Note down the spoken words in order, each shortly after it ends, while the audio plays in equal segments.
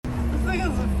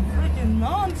fucking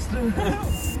monster.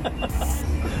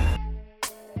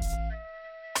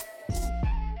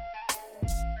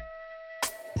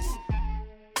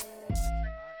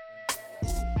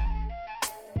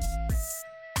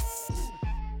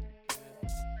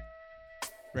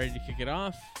 Ready to kick it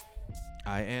off?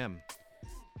 I am.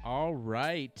 All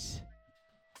right.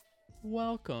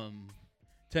 Welcome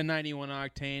to 91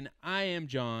 Octane. I am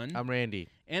John. I'm Randy.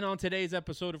 And on today's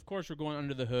episode, of course, we're going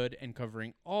under the hood and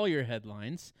covering all your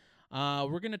headlines.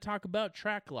 We're going to talk about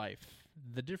track life,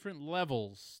 the different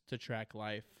levels to track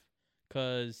life,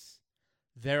 because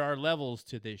there are levels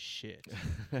to this shit.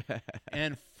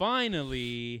 And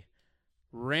finally,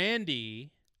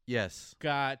 Randy... Yes.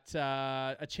 got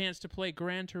a chance to play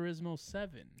Gran Turismo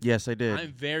 7. Yes, I did.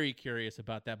 I'm very curious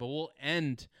about that, but we'll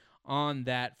end on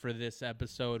that for this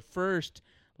episode. First,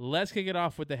 let's kick it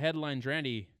off with the headlines.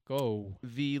 Randy, go.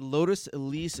 The Lotus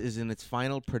Elise is in its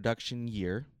final production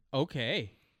year.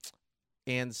 Okay.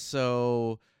 And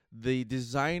so the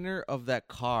designer of that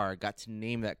car got to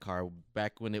name that car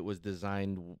back when it was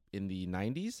designed in the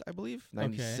 90s, I believe.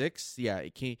 96. Okay. Yeah,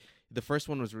 it came. The first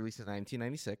one was released in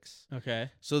 1996.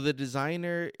 Okay. So the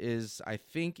designer is, I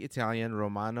think, Italian,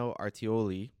 Romano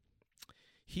Artioli.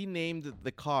 He named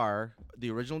the car, the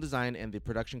original design and the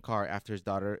production car, after his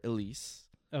daughter Elise.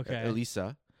 Okay.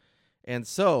 Elisa. And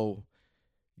so,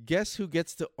 guess who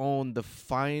gets to own the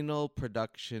final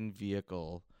production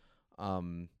vehicle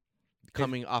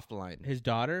coming off the line? His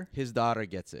daughter? His daughter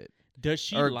gets it. Does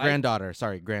she or like... granddaughter.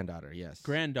 Sorry, granddaughter, yes.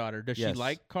 Granddaughter. Does Yes. she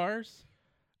like cars?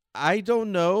 I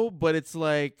don't know, but it's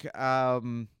like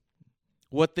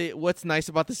what's nice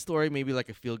about the story, maybe like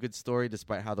a feel-good story,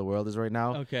 despite how the world is right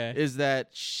now. Okay. Is that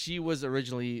she was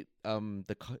originally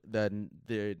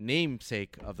the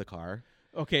namesake of the car.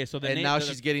 Okay, so now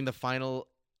she's getting the final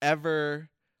ever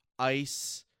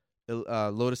ICE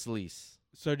Lotus Elise.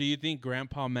 So do you think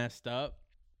Grandpa messed up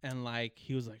and like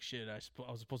he was like, shit, I was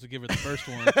supposed to give her the first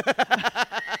one?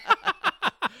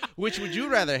 Which would you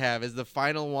rather have? Is the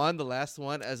final one, the last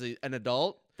one, as an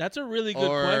adult? That's a really good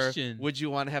question. Would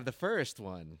you want to have the first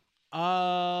one?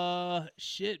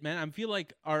 Shit, man. I feel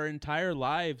like our entire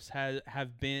lives have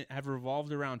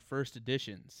revolved around first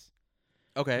editions.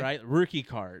 Okay. Right? Rookie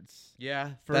cards.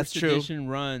 Yeah, First that's true. edition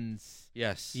runs.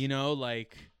 Yes. You know,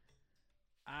 like,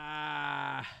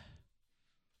 I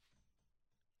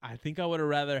think I would have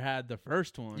rather had the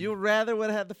first one. You rather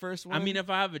would have had the first one? I mean, if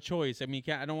I have a choice, I mean,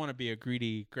 I don't want to be a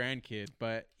greedy grandkid,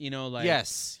 but, you know, like...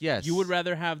 Yes. You would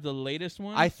rather have the latest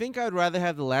one? I think I would rather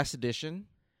have the last edition.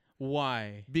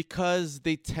 Why? Because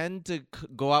they tend to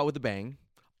go out with a bang.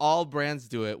 All brands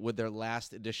do it with their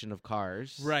last edition of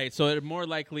cars. Right, so it more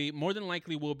than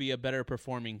likely will be a better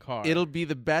performing car. It'll be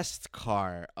the best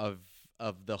car of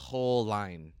the whole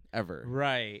line ever.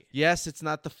 Right. Yes, it's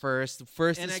not the first.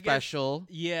 First and is I special. Guess,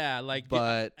 yeah, like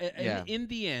but in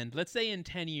the end, let's say in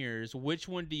 10 years, which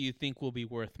one do you think will be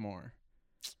worth more?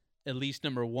 At least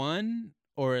number one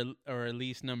or at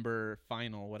least number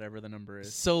final, whatever the number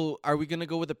is. So, are we going to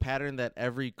go with a pattern that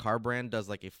every car brand does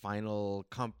like a final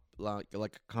like a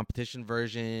competition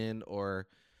version or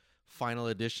final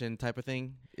edition type of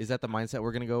thing? Is that the mindset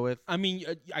we're going to go with? I mean,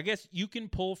 I guess you can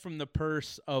pull from the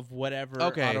purse of whatever.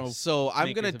 Okay, so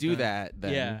I'm going to do done. that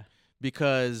then. Yeah.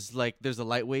 Because, like, there's the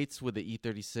lightweights with the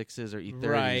E36s or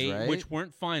E30s, right? Which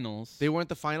weren't finals. They weren't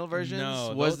the final versions?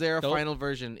 No. Was there a final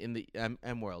version in the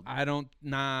M world? I don't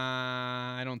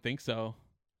think so.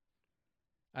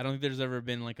 I don't think there's ever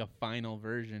been, like, a final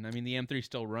version. I mean, the M3's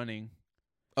still running.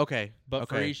 Okay. But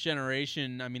for each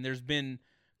generation, I mean, there's been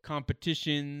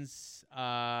competitions,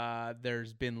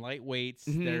 there's been lightweights,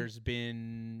 there's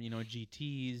been,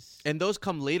 GTs. And those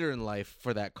come later in life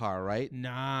for that car, right?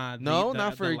 Nah.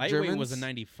 Not for the lightweight Germans? was a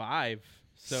 95.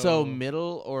 So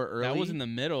middle or early? That was in the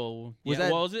middle.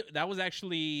 That was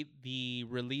actually the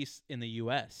release in the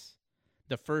U.S.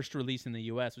 The first release in the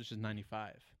U.S., which is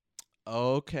 95.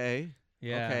 Okay.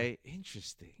 Yeah. Okay.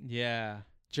 Interesting. Yeah.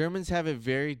 Germans have it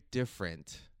very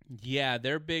different. Yeah,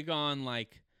 they're big on,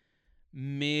 like,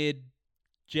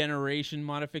 mid-generation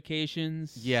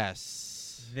modifications.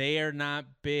 Yes. They are not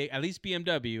big, at least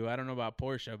BMW. I don't know about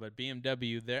Porsche, but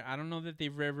BMW, I don't know that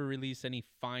they've ever released any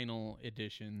final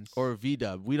editions. Or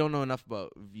VW. We don't know enough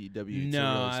about VW to really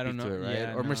I don't speak know. to it, right?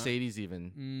 Yeah, or Mercedes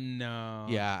even. No.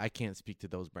 Yeah, I can't speak to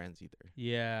those brands either.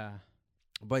 Yeah.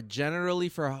 But generally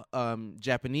for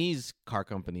Japanese car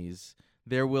companies,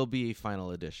 there will be a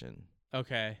final edition.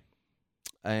 Okay.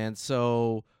 And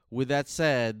so, with that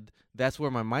said, that's where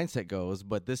my mindset goes.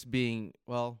 But this being,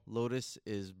 Lotus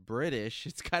is British.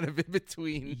 It's kind of in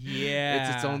between. Yeah.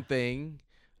 It's its own thing.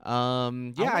 I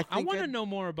want to know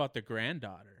more about the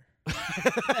granddaughter.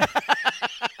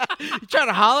 trying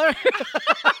to holler.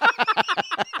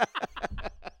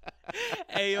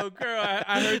 Hey, yo, girl,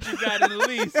 I heard you got an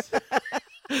Elise.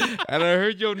 And I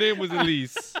heard your name was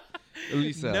Elise.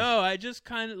 Elisa. No, I just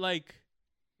kind of like,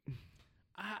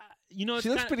 you know, it's She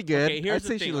looks kinda, pretty good. Okay, here's I'd the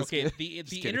say thing. she looks okay, good. the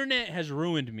kidding. internet has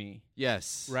ruined me,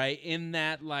 Yes. right? In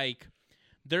that, like,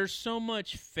 there's so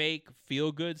much fake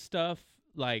feel good stuff.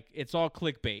 Like, it's all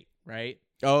clickbait, right?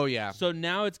 Oh, yeah. So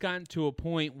now it's gotten to a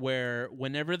point where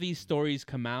whenever these stories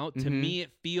come out, to me,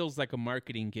 it feels like a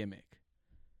marketing gimmick.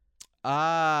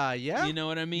 Yeah. You know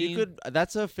what I mean? You could.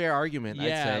 That's a fair argument,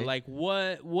 Yeah, I'd say. like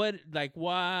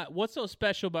what's so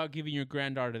special about giving your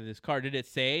granddaughter this car? Did it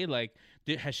say like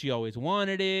has she always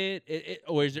wanted it?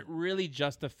 Or is it really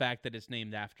just the fact that it's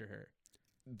named after her?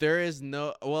 There is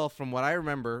no. Well, from what I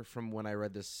remember from when I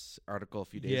read this article a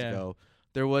few days ago,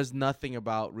 there was nothing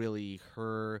about really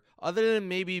her, other than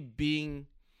maybe being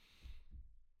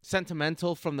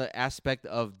sentimental from the aspect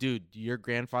of, dude, your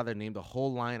grandfather named a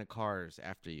whole line of cars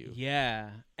after you. Yeah.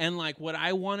 And like what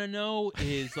I want to know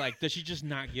is like, does she just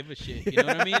not give a shit? You know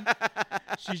what I mean?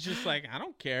 She's just like, I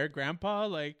don't care, Grandpa.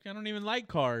 Like, I don't even like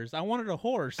cars. I wanted a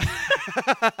horse.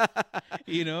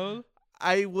 You know?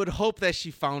 I would hope that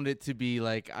she found it to be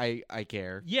like, I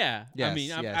care. Yeah. Yes, I mean,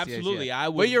 yes, absolutely. yes. I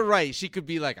would. But you're right. She could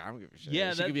be like, I don't give a shit.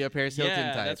 Yeah, she could be a Paris Hilton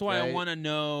type. That's why right? I want to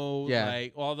know. Yeah.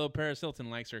 Like, although Paris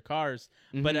Hilton likes her cars,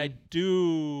 but I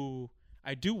do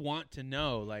want to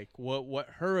know like what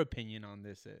her opinion on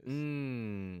this is.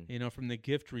 You know, from the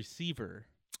gift receiver.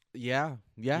 Yeah.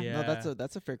 No,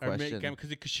 that's a fair question.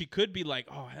 Because she could be like,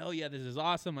 oh hell yeah, this is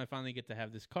awesome. I finally get to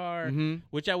have this car,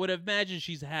 which I would imagine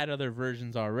she's had other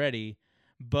versions already.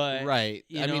 But right.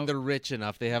 I mean, they're rich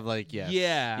enough. They have like, yes.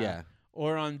 Yeah.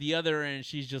 Or on the other end,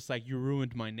 she's just like, you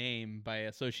ruined my name by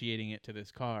associating it to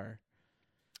this car.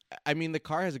 I mean, the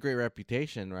car has a great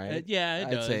reputation, right? Yeah,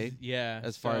 I'd does. say. Yeah.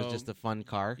 As far as just a fun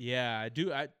car. Yeah, I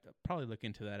do. I'd probably look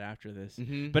into that after this.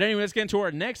 Mm-hmm. But anyway, let's get into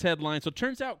our next headline. So it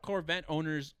turns out Corvette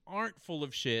owners aren't full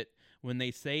of shit when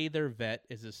they say their Vette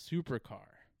is a supercar.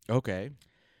 Okay.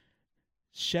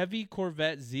 Chevy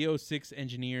Corvette Z06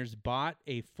 engineers bought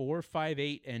a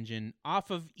 458 engine off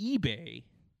of eBay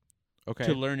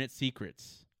to learn its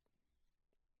secrets.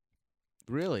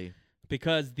 Really?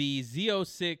 Because the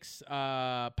Z06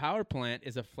 power plant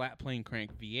is a flat plane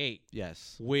crank V8.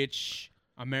 Yes. Which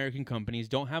American companies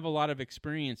don't have a lot of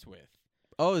experience with.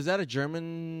 Oh, is that a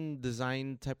German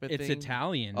design type of thing? It's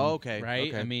Italian. Oh, okay. Right?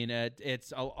 Okay. I mean,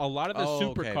 it's a lot of the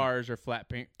supercars are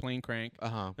flat plane crank.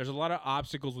 There's a lot of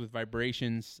obstacles with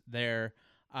vibrations there.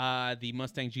 The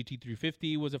Mustang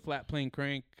GT350 was a flat plane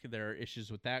crank. There are issues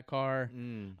with that car.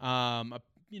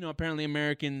 Apparently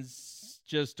Americans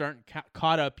just aren't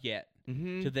caught up yet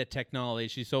to the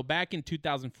technology. So back in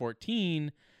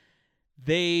 2014,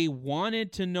 they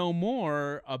wanted to know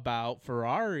more about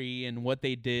Ferrari and what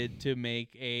they did to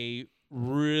make a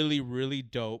really, really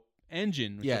dope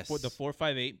engine. Yes. The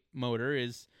 458 motor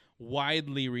is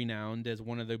widely renowned as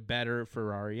one of the better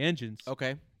Ferrari engines.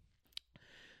 Okay.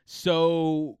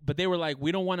 So, but they were like,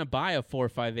 we don't want to buy a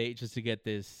 458 just to get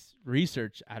this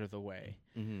research out of the way.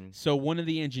 So one of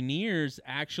the engineers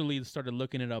actually started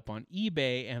looking it up on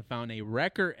eBay and found a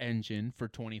wrecker engine for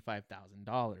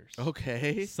 $25,000.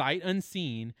 Okay. Sight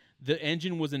unseen. The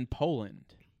engine was in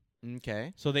Poland.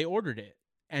 Okay. So they ordered it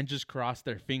and just crossed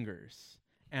their fingers.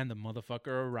 And the motherfucker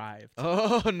arrived.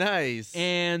 Oh, nice.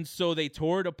 And so they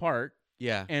tore it apart.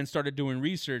 Yeah. And started doing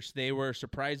research. They were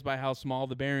surprised by how small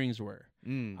the bearings were.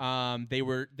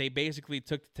 They basically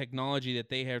took the technology that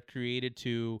they have created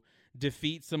to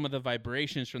defeat some of the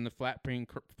vibrations from the flat plane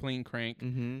crank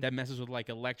that messes with like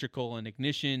electrical and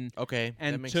ignition. Okay.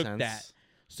 And that makes took sense. that.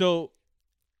 So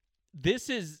this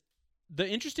is the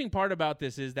interesting part about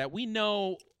this is that we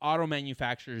know auto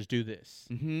manufacturers do this,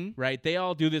 right? They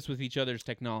all do this with each other's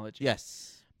technology.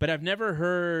 Yes. But I've never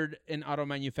heard an auto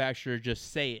manufacturer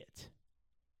just say it.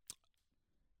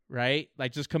 Right?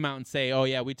 Like just come out and say, oh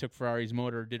yeah, we took Ferrari's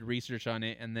motor, did research on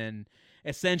it, and then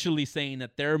essentially saying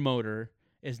that their motor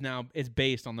is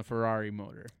based on the Ferrari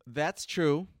motor. That's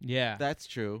true. Yeah. That's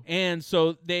true. And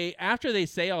so after they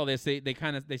say all this,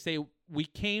 they say we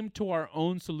came to our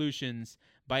own solutions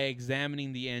by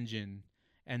examining the engine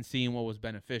and seeing what was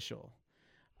beneficial.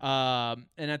 And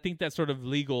I think that's sort of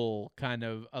legal kind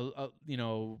of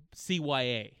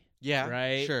CYA. Yeah.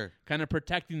 Right? Sure. Kind of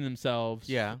protecting themselves.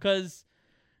 Yeah. Because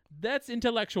that's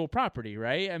intellectual property,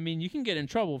 right? I mean, you can get in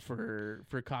trouble for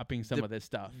copying some of this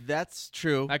stuff. That's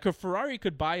true. Like a Ferrari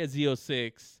could buy a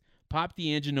Z06, pop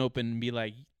the engine open, and be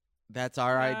like, "That's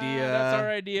our idea. That's our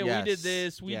idea. Yes. We did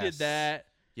this. We did that."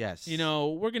 Yes.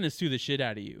 we're going to sue the shit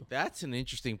out of you. That's an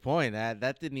interesting point.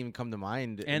 That didn't even come to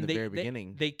mind in the very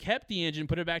beginning. They kept the engine,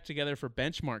 put it back together for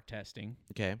benchmark testing.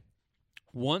 Okay.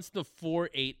 Once the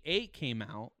 488 came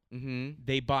out,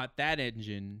 they bought that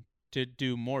engine to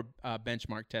do more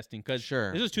benchmark testing. Because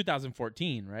this is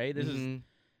 2014, right? This is,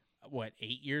 8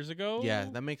 years ago? Yeah,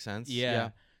 that makes sense. Yeah.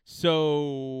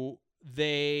 So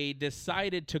they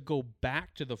decided to go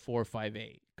back to the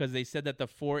 458 because they said that the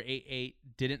 488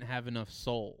 didn't have enough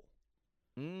soul.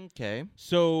 Okay.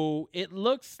 So it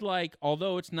looks like,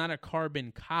 although it's not a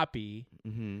carbon copy,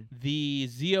 the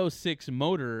Z06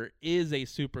 motor is a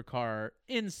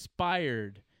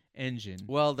supercar-inspired engine.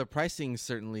 Well, the pricing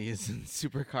certainly isn't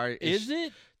supercar. Is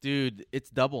it? Dude, it's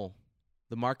double.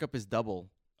 The markup is double.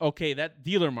 Okay, that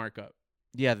dealer markup.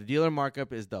 Yeah, the dealer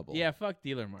markup is double. Yeah, fuck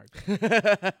dealer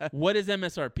markup. What is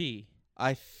MSRP?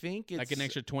 I think it's... like an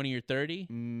extra 20 or 30?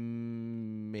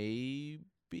 Maybe?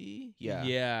 Yeah.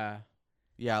 Yeah.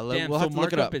 Yeah, Damn, we'll have to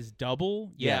look it up. Markup is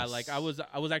double? Yeah, Yes. like I was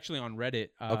actually on Reddit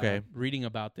okay. reading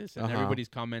about this, and everybody's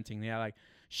commenting. Yeah, like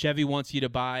Chevy wants you to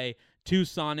buy 2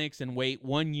 Sonics and wait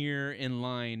 1 year in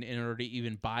line in order to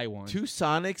even buy one. 2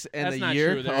 Sonics and That's a not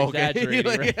year? True. They're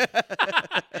exaggerating, right?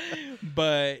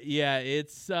 But yeah,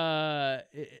 it's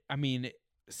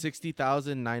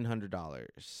 $60,900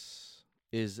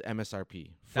 is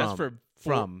MSRP. That's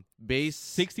from base.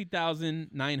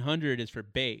 60,900 is for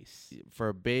base.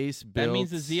 For base build. That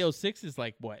means the Z06 is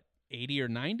like what, 80 or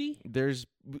 90? There's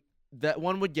that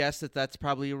one would guess that's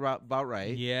probably about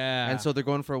right. Yeah. And so they're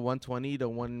going for 120 to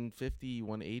 150,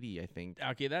 180, I think.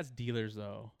 Okay, that's dealers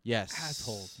though. Yes.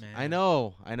 Assholes, man. I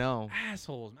know.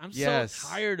 Assholes. I'm so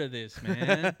tired of this,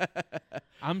 man.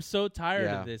 I'm so tired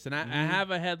of this. And I have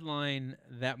a headline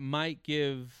that might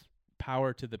give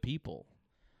power to the people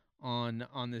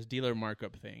on this dealer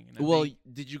markup thing. And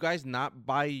did you guys not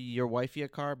buy your wifey a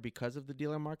car because of the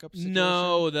dealer markup situation?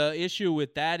 No, the issue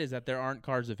with that is that there aren't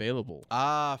cars available.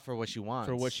 For what she wants.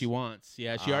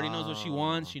 Yeah, she already knows what she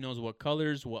wants. She knows what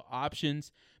colors, what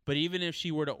options. But even if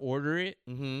she were to order it,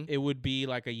 it would be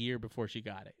like a year before she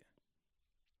got it.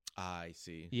 I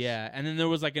see. Yeah, and then there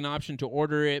was like an option to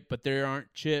order it, but there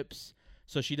aren't chips,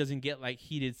 so she doesn't get like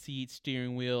heated seats,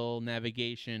 steering wheel,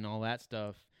 navigation, all that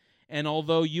stuff. And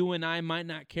although you and I might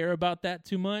not care about that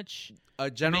too much, a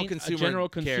general consumer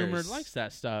cares. Likes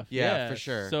that stuff. Yeah, for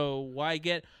sure. So why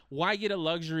get a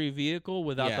luxury vehicle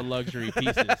without the luxury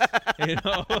pieces?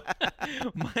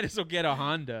 Might as well get a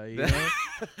Honda.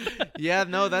 Yeah,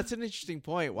 no, that's an interesting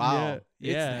point. Wow,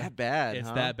 yeah. It's that bad.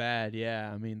 It's that bad. Yeah,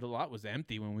 I mean the lot was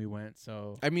empty when we went.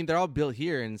 So I mean they're all built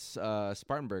here in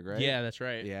Spartanburg, right? Yeah, that's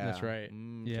right. Yeah, that's right.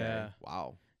 Okay. Yeah.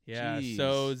 Wow. Yeah. Jeez.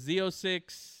 So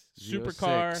Z06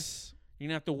 supercar. You're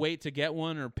gonna have to wait to get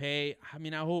one or pay. I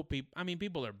mean, I hope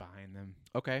people are buying them.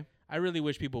 Okay. I really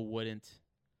wish people wouldn't,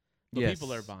 but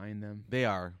people are buying them. They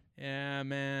are. Yeah,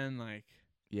 man. Like,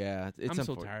 yeah, I'm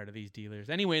so tired of these dealers.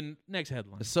 Anyway, next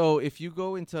headline. So if you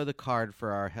go into the card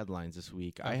for our headlines this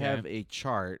week, I have a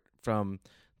chart from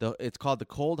it's called The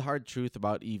Cold Hard Truth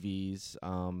About EVs.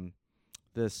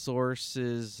 The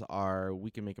sources are, we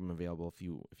can make them available if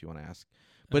you want to ask,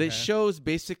 but it shows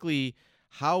basically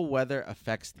how weather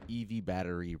affects the EV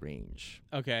battery range.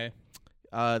 Okay.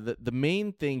 The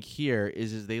main thing here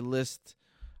is they list,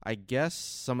 I guess,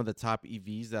 some of the top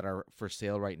EVs that are for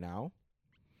sale right now,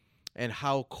 and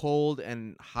how cold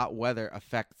and hot weather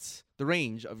affects the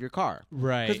range of your car.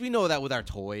 Right. Because we know that with our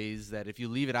toys, that if you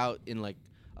leave it out in like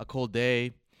a cold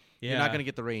day, you're not gonna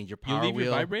get the range. Your power wheel.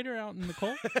 Your vibrator out in the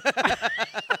cold?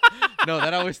 No,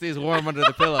 that always stays warm under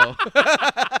the pillow.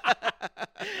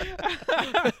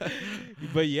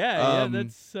 But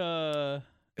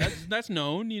that's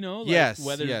known, Like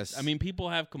yes. I mean, people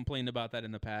have complained about that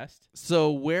in the past.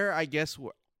 So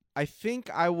I think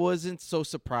I wasn't so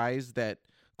surprised that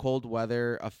cold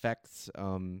weather affects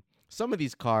some of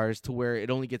these cars to where it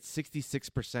only gets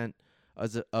 66%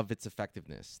 of its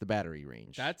effectiveness, the battery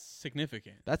range. That's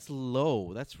significant. That's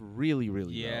low. That's really,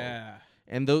 really low. Yeah.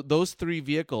 And those 3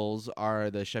 vehicles are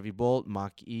the Chevy Bolt,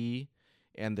 Mach-E,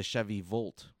 and the Chevy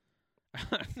Volt.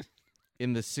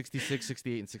 In the 66,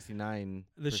 68, and 69.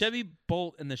 The Chevy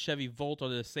Bolt and the Chevy Volt are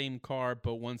the same car,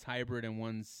 but one's hybrid and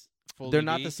one's full They're EV.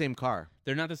 not the same car.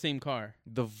 They're not the same car.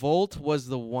 The Volt was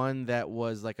the one that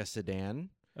was like a sedan.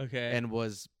 Okay. And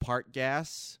was part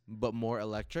gas, but more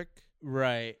electric.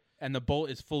 Right. And the Bolt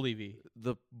is full EV.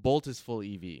 The Bolt is full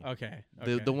EV. Okay.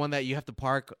 The one that you have to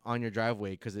park on your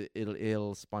driveway because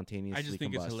it'll spontaneously I just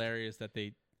think combust. It's hilarious that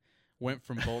they went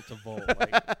from Bolt to Volt.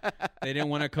 Like, they didn't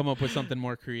want to come up with something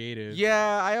more creative.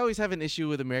 Yeah, I always have an issue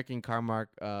with American car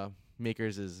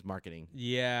makers' marketing.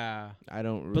 Yeah. I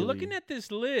don't really. But looking at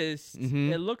this list,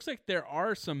 Mhm. it looks like there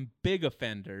are some big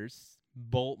offenders.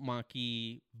 Bolt,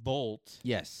 Mach-E, Volt.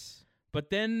 Yes. But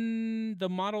then the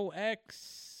Model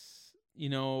X,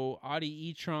 Audi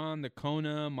e-tron, the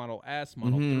Kona, Model S,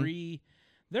 Model 3.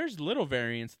 There's little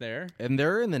variance there. And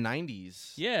they're in the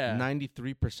 90s. Yeah.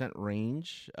 93%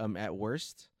 range at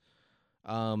worst.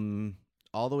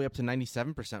 All the way up to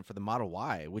 97% for the Model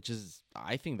Y, which is,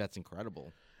 I think that's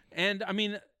incredible. And, I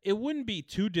mean, it wouldn't be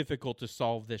too difficult to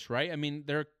solve this, right? I mean,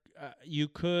 you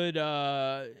could...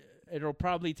 it'll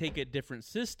probably take a different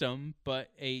system, but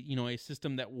a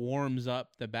system that warms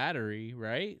up the battery,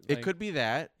 right? It could be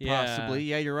that, possibly.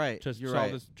 Yeah, you're right.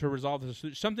 To resolve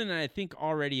this, something that I think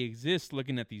already exists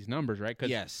looking at these numbers, right?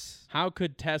 Yes. How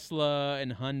could Tesla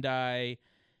and Hyundai...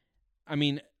 I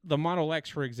mean, the Model X,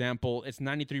 for example, it's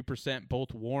 93%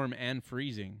 both warm and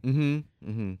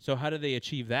freezing. So how do they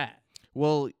achieve that?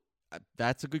 Well,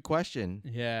 that's a good question.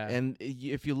 Yeah. And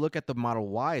if you look at the Model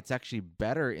Y, it's actually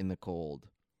better in the cold.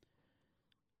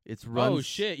 Oh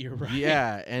shit, you're right.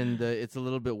 Yeah, and it's a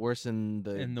little bit worse in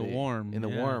the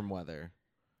warm weather.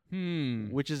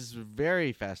 Which is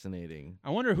very fascinating.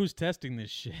 I wonder who's testing this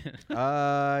shit.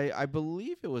 I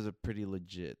believe it was a pretty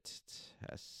legit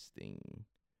testing,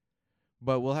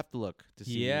 but we'll have to look to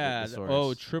see. Yeah. The source. Oh,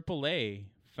 AAA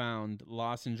found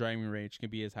loss in driving range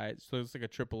can be as high. So it's like a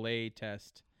AAA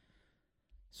test.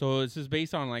 So this is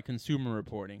based on like consumer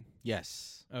reporting.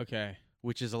 Yes. Okay.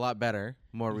 Which is a lot better,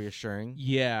 more reassuring.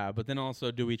 Yeah, but then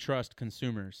also, do we trust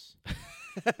consumers?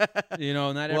 Not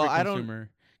every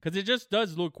consumer. Because it just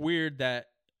does look weird that,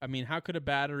 I mean, how could a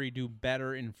battery do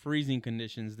better in freezing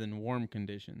conditions than warm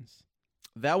conditions?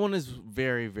 That one is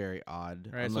very, very odd.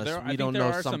 Right, unless so we don't know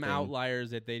there are something. some outliers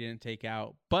that they didn't take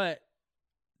out. But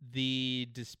the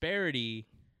disparity,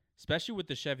 especially with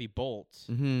the Chevy Bolt,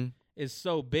 is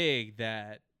so big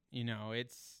that,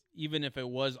 it's... Even if it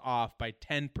was off by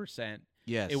 10%,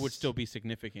 it would still be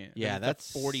significant. Yeah,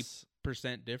 that's a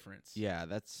 40% difference. Yeah,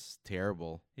 that's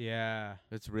terrible. Yeah,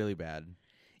 it's really bad.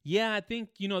 Yeah, I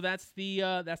think that's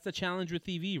the challenge with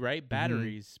EV, right?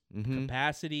 Batteries,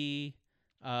 capacity.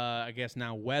 I guess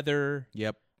now weather.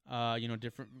 Yep.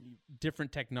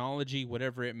 Different technology,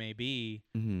 whatever it may be.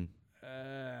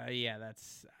 Yeah,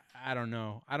 that's. I don't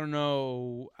know. I don't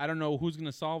know who's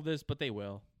gonna solve this, but they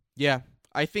will. Yeah.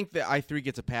 I think the i3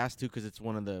 gets a pass, too, because it's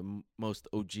one of the most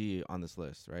OG on this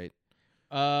list, right?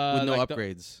 With no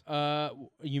upgrades.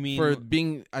 You mean... For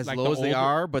being as like low as they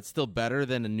are, but still better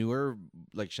than a newer,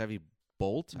 like, Chevy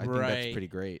Bolt, I think that's pretty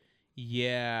great.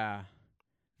 Yeah.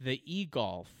 The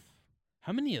e-Golf.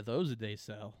 How many of those did they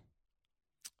sell?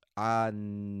 I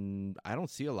don't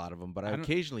see a lot of them, but I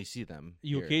occasionally see them.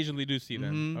 You occasionally do see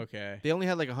them? Okay. They only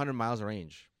had, like, 100 miles of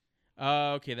range.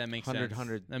 Okay, that makes sense.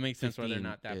 That makes sense why they're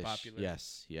not that popular.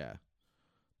 Yes, yeah.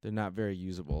 They're not very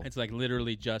usable. It's like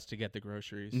literally just to get the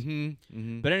groceries.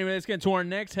 Mm-hmm. But anyway, let's get to our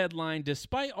next headline.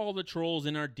 Despite all the trolls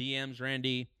in our DMs,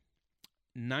 Randy,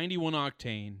 91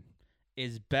 octane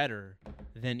is better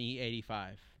than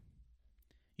E85.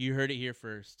 You heard it here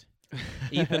first.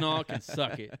 Ethanol can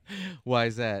suck it. Why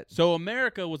is that? So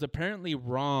America was apparently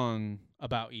wrong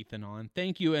about ethanol. And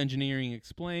thank you, Engineering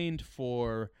Explained,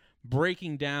 for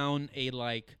breaking down a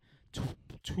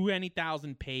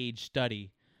 20,000 page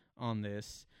study on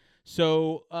this.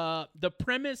 So the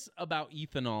premise about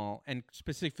ethanol, and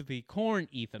specifically corn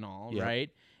ethanol,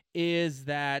 right, is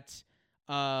that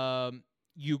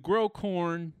you grow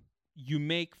corn, you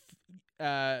make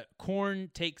corn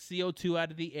take CO2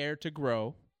 out of the air to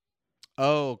grow.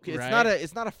 Oh,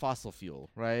 it's not a fossil fuel,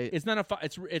 right? It's not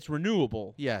it's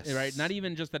renewable. Yes. Right? Not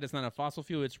even just that it's not a fossil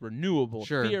fuel, it's renewable.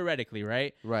 Sure. Theoretically,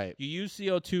 right? Right. You use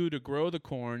CO2 to grow the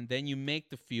corn, then you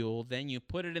make the fuel, then you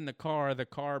put it in the car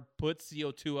puts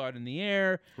CO2 out in the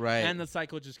air, right? And the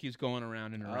cycle just keeps going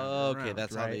around and around. Okay,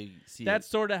 that's how they see it. That's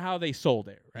sort of how they sold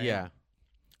it, right? Yeah.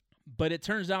 But it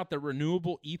turns out that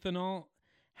renewable ethanol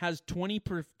has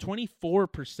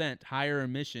 24% higher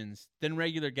emissions than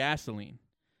regular gasoline.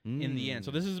 In the end.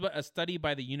 So this is a study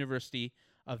by the University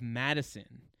of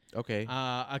Madison. Okay.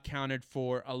 Accounted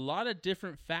for a lot of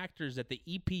different factors that the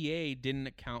EPA didn't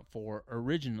account for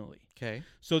originally. Okay.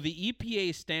 So the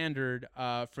EPA standard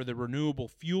for the renewable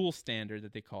fuel standard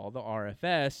that they call the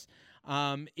RFS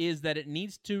is that it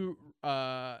needs to,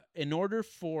 in order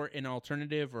for an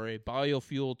alternative or a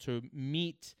biofuel to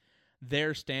meet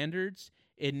their standards,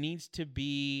 it needs to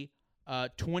be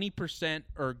 20%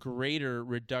 or greater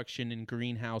reduction in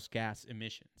greenhouse gas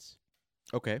emissions.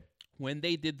 Okay. When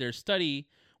they did their study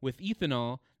with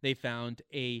ethanol, they found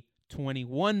a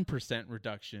 21%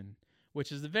 reduction, which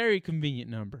is a very convenient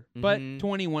number, but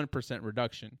 21%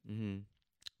 reduction.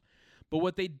 But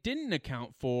what they didn't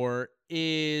account for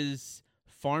is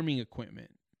farming equipment,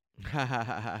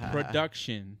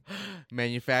 production,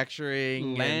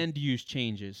 manufacturing, land use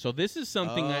changes. So this is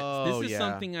something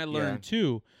something I learned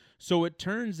too. So it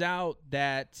turns out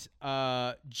that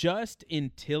just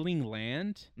in tilling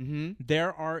land,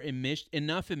 there are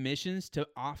enough emissions to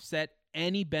offset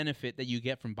any benefit that you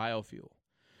get from biofuel.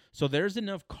 So there's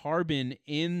enough carbon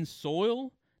in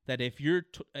soil that if you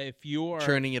are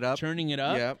churning it up,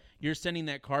 you're sending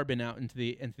that carbon out into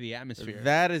the atmosphere.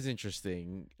 That is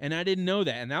interesting. And I didn't know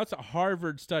that. And that's a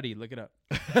Harvard study. Look it up.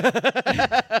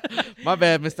 My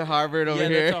bad, Mr. Harvard over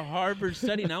here. Yeah, that's a Harvard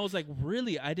study. And I was like,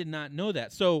 really? I did not know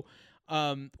that. So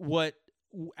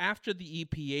after the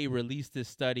EPA released this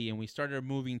study and we started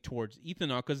moving towards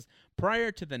ethanol, because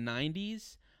prior to the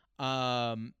 90s,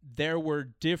 there were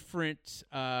different,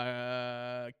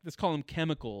 let's call them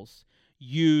chemicals,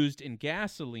 used in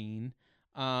gasoline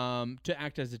to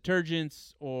act as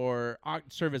detergents or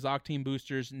serve as octane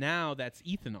boosters. Now that's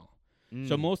ethanol.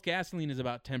 So most gasoline is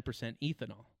about 10%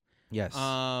 ethanol. Yes.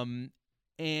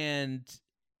 And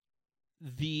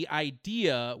the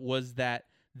idea was that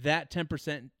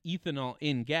 10% ethanol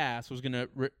in gas was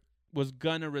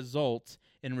gonna result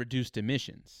in reduced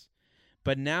emissions.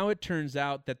 But now it turns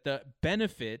out that the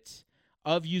benefit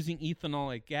of using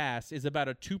ethanol as gas is about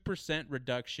a 2%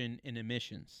 reduction in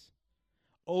emissions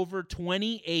over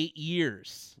 28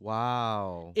 years.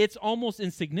 Wow. It's almost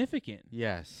insignificant.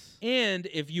 Yes. And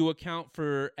if you account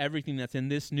for everything that's in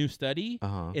this new study,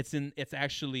 it's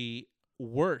actually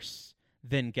worse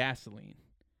than gasoline.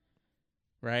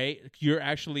 Right? You're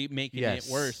actually making it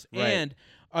worse. Right. And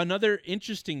another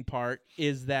interesting part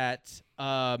is that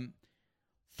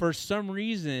for some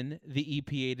reason the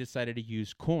EPA decided to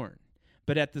use corn.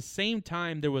 But at the same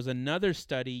time, there was another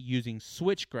study using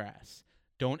switchgrass.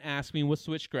 Don't ask me what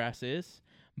switchgrass is,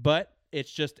 but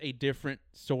it's just a different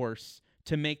source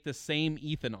to make the same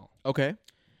ethanol. Okay.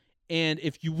 And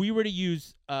if we were to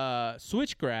use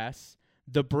switchgrass,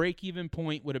 the break-even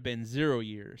point would have been 0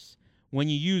 years. When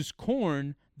you use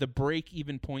corn, the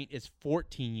break-even point is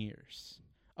 14 years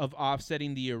of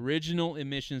offsetting the original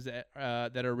emissions that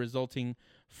are resulting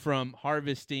from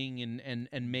harvesting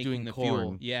and making doing the corn.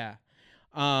 fuel. Yeah.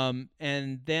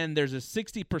 And then there's a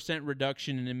 60%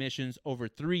 reduction in emissions over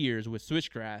 3 years with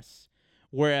switchgrass,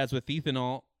 whereas with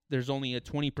ethanol, there's only a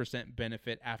 20%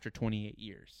 benefit after 28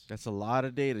 years. That's a lot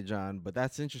of data, John, but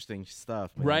that's interesting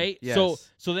stuff, man. Right? Yes.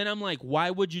 So then I'm like,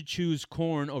 why would you choose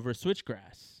corn over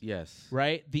switchgrass? Yes.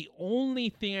 Right? The only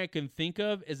thing I can think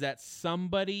of is that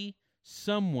somebody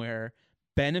somewhere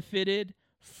benefited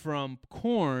from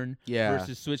corn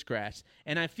versus switchgrass.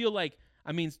 And I feel like,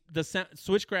 I mean, the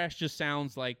switchgrass just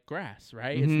sounds like grass,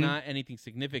 right? It's not anything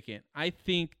significant. I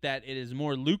think that it is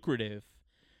more lucrative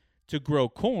to grow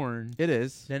corn than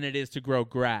it is to grow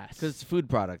grass. Because it's a food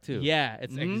product, too. Yeah,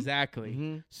 it's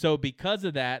exactly. So because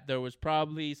of that, there was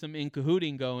probably some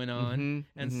in-cahooting going on,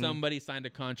 and somebody signed a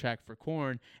contract for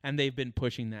corn, and they've been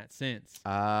pushing that since.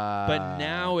 But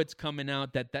now it's coming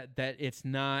out that it's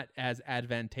not as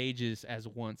advantageous as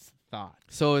once thought.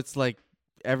 So it's like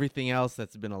everything else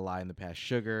that's been a lie in the past,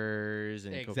 sugars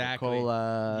and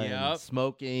Coca-Cola and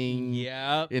smoking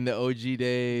in the OG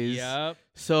days.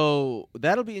 So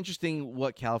that'll be interesting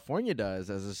what California does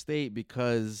as a state,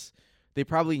 because they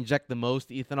probably inject the most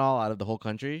ethanol out of the whole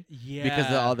country because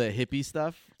of all the hippie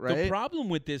stuff, right? The problem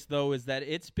with this, though, is that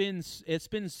it's been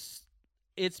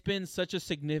such a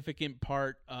significant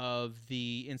part of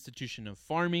the institution of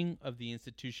farming, of the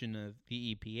institution of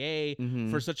the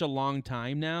EPA for such a long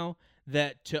time now,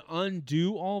 that to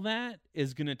undo all that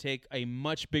is going to take a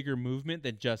much bigger movement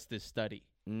than just this study.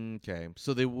 Okay.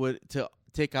 So they would, to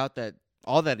take out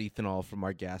all that ethanol from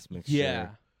our gas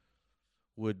mixture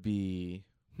would be,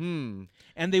 And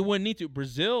they wouldn't need to.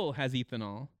 Brazil has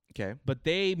ethanol. Okay. But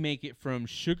they make it from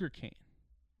sugarcane.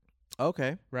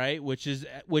 Okay. Right? Which is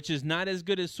not as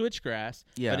good as switchgrass,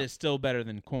 but it's still better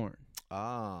than corn.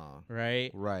 Right?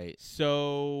 Right.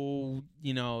 So,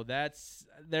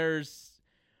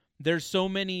 there's so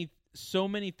many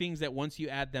things that once you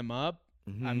add them up,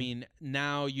 I mean,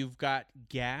 now you've got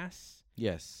gas.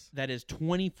 Yes. That is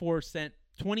 24%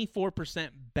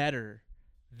 better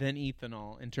than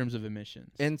ethanol in terms of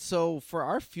emissions. And so for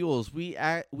our fuels, we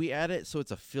add it so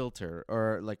it's a filter,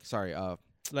 or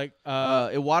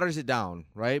it waters it down,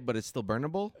 right? But it's still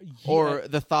burnable? Yeah. Or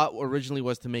the thought originally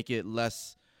was to make it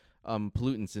less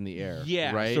pollutants in the air.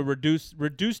 Yeah, right? So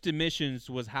reduced emissions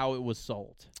was how it was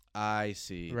sold. I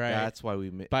see. Right. That's why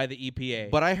by the EPA.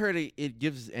 But I heard it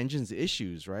gives engines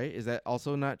issues, right? Is that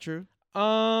also not true?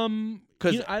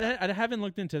 Because I haven't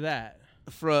looked into that.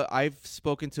 I've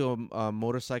spoken to a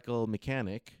motorcycle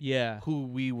mechanic. Yeah. Who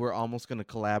we were almost going to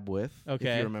collab with.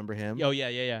 Okay. If you remember him. Oh,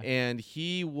 yeah. And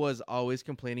he was always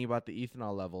complaining about the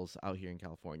ethanol levels out here in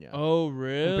California. Oh,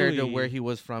 really? Compared to where he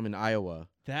was from in Iowa.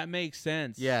 That makes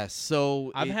sense. Yes.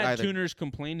 So I've had tuners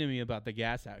complain to me about the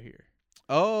gas out here.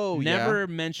 Oh, Never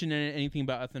mention anything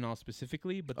about ethanol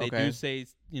specifically, but they do say,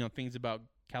 things about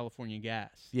California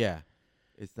gas. Yeah.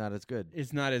 It's not as good.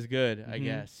 It's not as good, I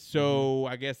guess. So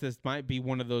I guess this might be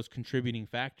one of those contributing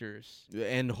factors.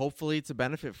 And hopefully it's a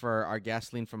benefit for our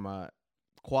gasoline from a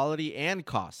quality and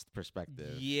cost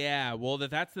perspective. Yeah, well,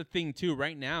 that's the thing, too.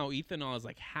 Right now, ethanol is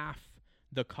like half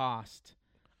the cost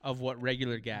of what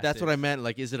regular gas That's is. what I meant.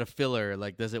 Like, is it a filler?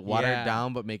 Like, does it water it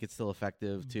down but make it still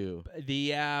effective, too?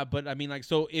 But I mean, like,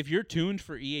 so if you're tuned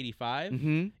for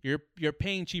E85, you're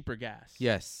paying cheaper gas.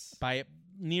 Yes. By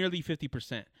nearly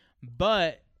 50%.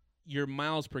 But your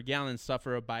miles per gallon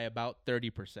suffer by about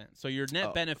 30%. So your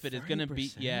net benefit is going to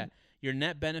be, your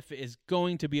net benefit is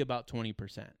going to be about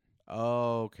 20%.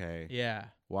 Okay. Yeah.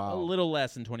 Wow. A little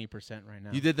less than 20% right now.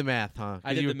 You did the math, huh?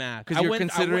 I did the math. Because you're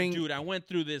considering... I went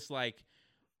through this, like,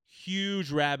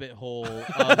 huge rabbit hole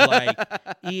of, like,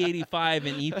 E85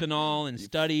 and ethanol and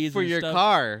studies for and your stuff.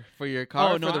 car. For your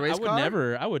car? Oh, no, for the race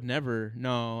car? I would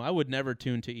never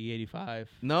tune to E85.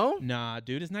 No? Nah,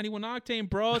 dude, it's 91 octane,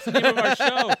 bro. It's the name of our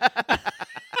show.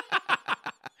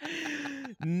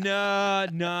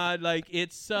 Nah, like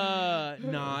it's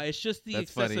it's just the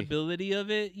accessibility of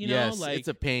it, you know? Like it's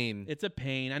a pain. It's a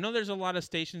pain. I know there's a lot of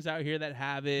stations out here that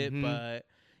have it, but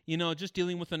just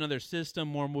dealing with another system,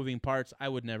 more moving parts, I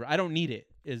don't need it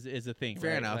is a thing.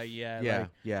 Fair enough. Like,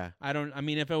 yeah. I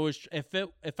mean, if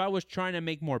I was trying to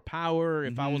make more power,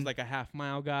 if I was like a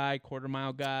half-mile guy,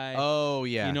 quarter-mile guy. Oh,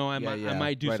 yeah. I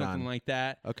might do something like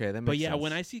that. Okay, that makes But sense.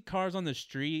 when I see cars on the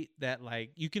street that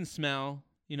like you can smell,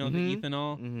 the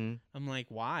ethanol, I'm like,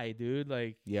 why, dude?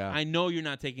 Like, I know you're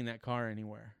not taking that car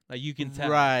anywhere. Like, you can tell,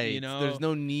 right? There's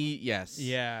no need. Yes.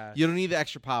 Yeah. You don't need the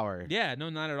extra power. Yeah. No,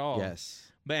 not at all. Yes.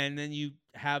 But and then you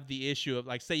have the issue of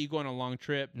like, say you go on a long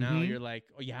trip. Now you're like,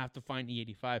 oh, you have to find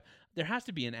E85. There has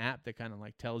to be an app that kind of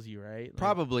like tells you, right? Like,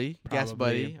 probably. Gas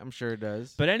Buddy. I'm sure it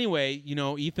does. But anyway,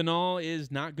 ethanol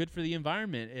is not good for the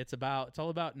environment. It's all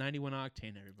about 91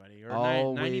 octane, everybody,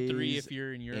 or 93 if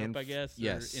you're in Europe, I guess.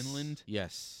 Yes. Or inland.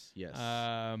 Yes.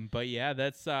 But yeah,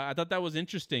 that's. I thought that was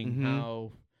interesting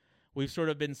how we've sort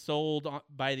of been sold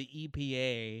by the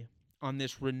EPA on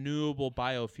this renewable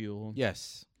biofuel.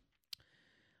 Yes.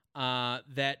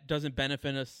 That doesn't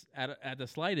benefit us at the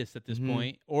slightest at this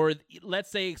point. Or let's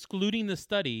say, excluding the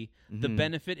study, the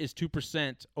benefit is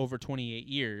 2% over 28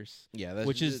 years. Yeah,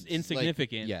 which is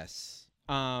insignificant. Like, yes.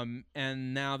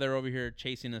 And now they're over here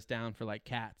chasing us down for like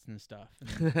cats and stuff.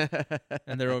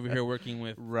 And they're over here working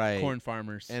with corn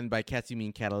farmers. And by cats, you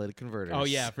mean catalytic converters. Oh,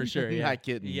 yeah, for sure. Yeah. Not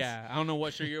kittens. Yeah. I don't know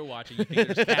what show you're watching. You think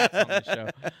there's cats on the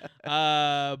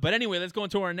show. But anyway, let's go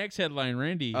into our next headline,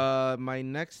 Randy. My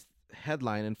next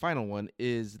headline and final one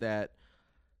is that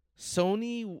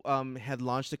Sony had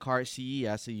launched a car at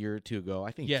CES a year or two ago.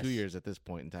 I think 2 years at this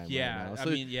point in time. Yeah. Right now.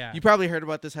 So I mean, yeah. You probably heard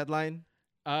about this headline?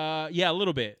 Yeah, a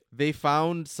little bit. They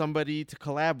found somebody to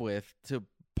collab with to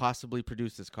possibly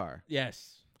produce this car.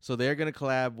 Yes. So they're going to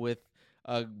collab with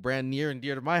a brand near and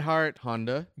dear to my heart,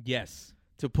 Honda. Yes.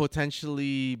 To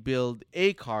potentially build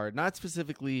a car, not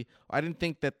specifically. I didn't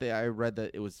think that I read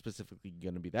that it was specifically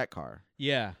going to be that car.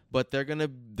 Yeah. But they're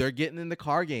getting in the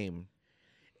car game.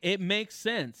 It makes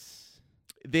sense.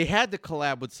 They had to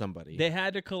collab with somebody. They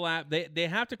had to collab. They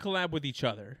have to collab with each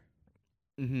other.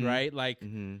 Right? Like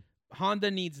Honda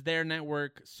needs their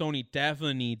network. Sony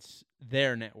definitely needs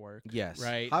their network. Yes.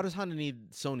 Right. How does Honda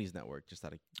need Sony's network? Just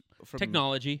out of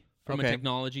technology from a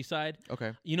technology side.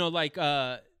 Okay.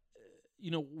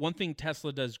 One thing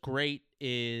Tesla does great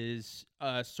is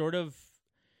sort of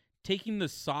taking the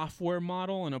software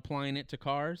model and applying it to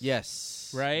cars.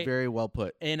 Yes. Right? Very well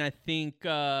put. And I think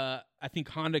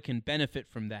Honda can benefit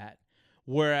from that,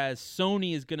 whereas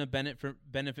Sony is going to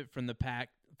benefit from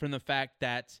the fact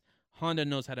that Honda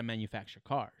knows how to manufacture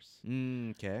cars.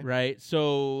 Okay. Right?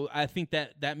 So I think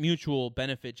that mutual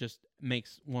benefit just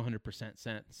makes 100%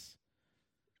 sense.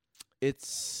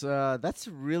 It's that's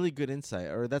a really good insight,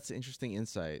 or that's an interesting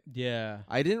insight. Yeah.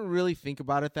 I didn't really think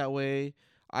about it that way.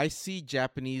 I see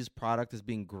Japanese product as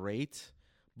being great,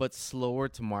 but slower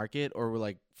to market, or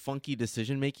like funky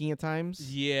decision making at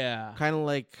times. Yeah. Kind of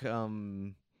like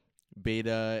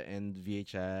Beta and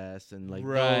VHS and like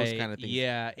those kind of things.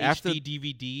 Yeah. HD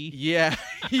DVD. Yeah.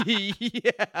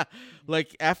 Yeah.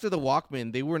 Like after the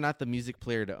Walkman, they were not the music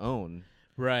player to own.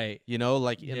 Right.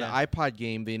 Like in the iPod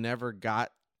game, they never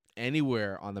got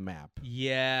anywhere on the map.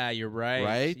 Yeah, you're right.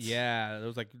 Right? Yeah, there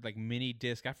was like mini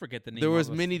disc. I forget the name. There was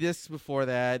of it. mini discs before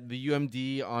that. The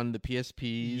UMD on the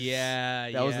PSPs.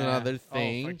 Yeah, that was another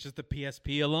thing. Oh, for just the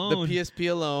PSP alone. The PSP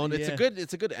alone. It's Yeah.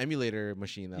 a good emulator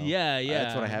machine though. Yeah.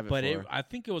 That's what I have it but for. I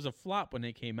think it was a flop when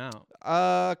it came out.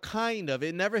 Kind of.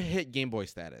 It never hit Game Boy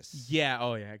status. Yeah.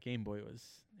 Oh yeah. Game Boy was.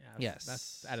 Yeah, Yes.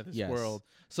 That's out of this Yes. world.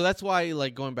 So that's why,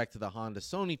 like, going back to the Honda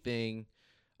Sony thing,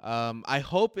 I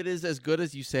hope it is as good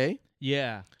as you say.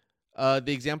 Yeah. The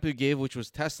example you gave, which was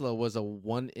Tesla, was a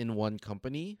one-in-one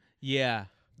company. Yeah.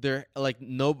 They're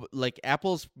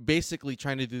Apple's basically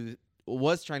trying to do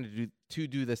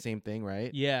the same thing,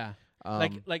 right? Yeah.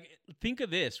 Like think of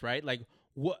this, right? Like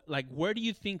where do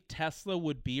you think Tesla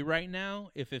would be right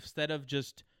now if instead of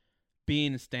just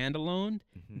being standalone,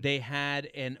 they had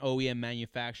an OEM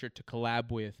manufacturer to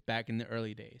collab with back in the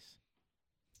early days?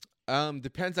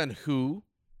 Depends on who.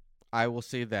 I will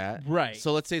say that. Right.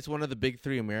 So let's say it's one of the big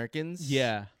three Americans.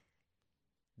 Yeah.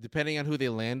 Depending on who they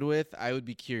land with, I would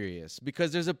be curious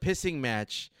because there's a pissing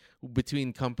match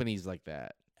between companies like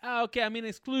that. Okay, I mean,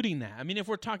 excluding that. I mean, if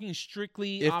we're talking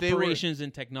strictly If they were- operations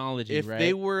and technology, If right?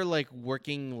 they were like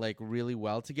working like really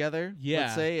well together, Yeah.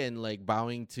 let's say, and like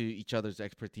bowing to each other's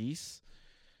expertise,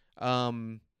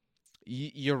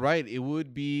 you're right. It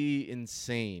would be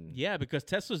insane. Yeah, because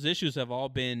Tesla's issues have all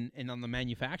been on the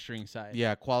manufacturing side.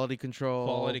 Yeah, quality control.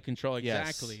 Quality control, Yes,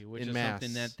 exactly, which en is masse.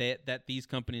 something that these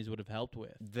companies would have helped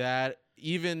with. That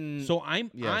even So I'm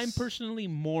Yes. personally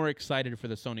more excited for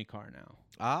the Sony car now,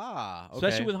 okay.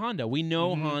 especially with Honda. We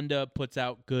know Mhm. Honda puts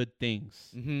out good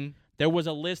things. There was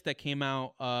a list that came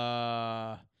out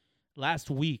last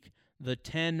week, the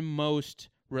 10 most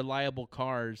reliable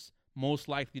cars most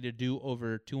likely to do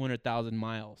over 200,000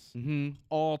 miles.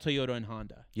 All Toyota and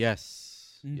Honda.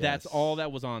 Yes. That's Yes. all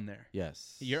that was on there.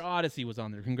 Yes. Your Odyssey was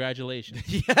on there. Congratulations.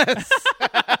 Yes.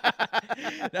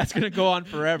 That's going to go on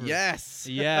forever. Yes.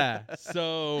 Yeah.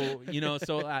 So,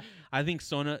 I think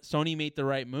Sony made the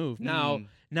right move. Now,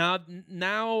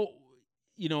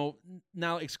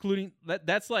 excluding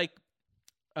that's like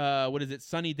what is it?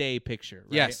 Sunny day picture,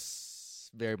 right? Yes.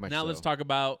 Very much Now so. let's talk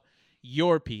about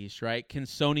your piece, right? Can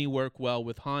Sony work well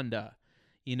with Honda?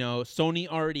 Sony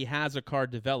already has a car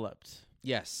developed,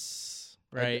 Yes.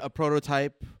 right? A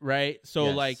prototype. Right?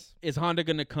 So, Yes. is Honda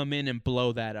going to come in and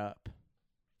blow that up?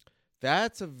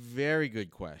 That's a very good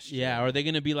question. Yeah, or are they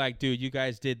going to be like, dude, you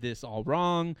guys did this all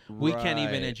wrong. We can't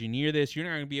even Right. engineer this. You're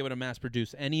not going to be able to mass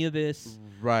produce any of this.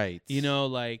 Right.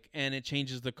 And it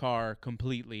changes the car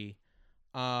completely.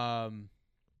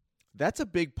 That's a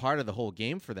big part of the whole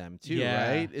game for them too, Yeah.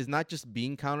 right? Is not just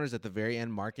bean counters at the very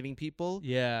end marketing people,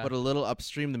 Yeah. but a little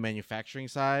upstream the manufacturing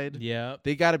side. Yep.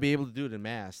 They got to be able to do it in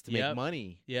mass to Yep. make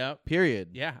money. Yep.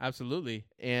 Period. Yeah, absolutely.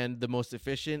 And the most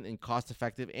efficient and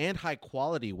cost-effective and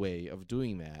high-quality way of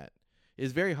doing that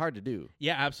is very hard to do.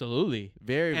 Yeah, absolutely.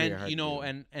 Very, very And hard to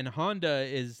do. and Honda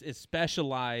is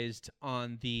specialized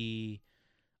on the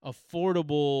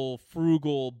affordable,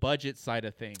 frugal budget side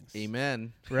of things.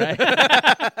 Amen. Right?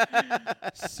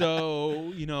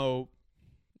 So,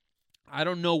 I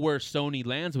don't know where Sony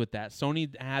lands with that.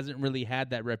 Sony hasn't really had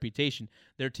that reputation.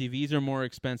 Their TVs are more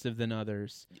expensive than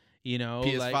others.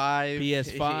 PS5.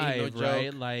 PS5, no joke.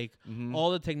 right? Like Mhm.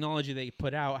 all the technology they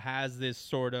put out has this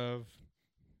sort of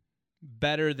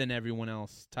better than everyone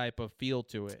else type of feel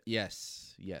to it.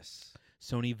 Yes. Yes.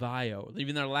 Sony Vaio,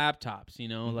 even their laptops,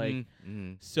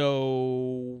 Mhm.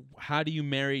 So how do you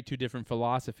marry two different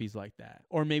philosophies like that?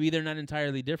 Or maybe they're not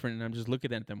entirely different and I'm just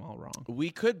looking at them all wrong. We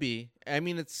could be. I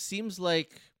mean, it seems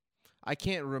like I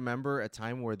can't remember a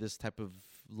time where this type of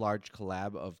large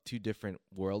collab of two different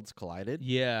worlds collided.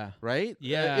 Yeah. Right?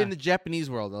 Yeah. In the Japanese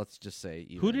world, let's just say.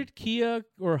 Who even. did Kia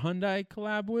or Hyundai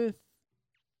collab with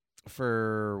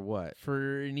For what?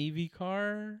 for an EV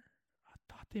car? I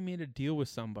thought they made a deal with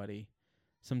somebody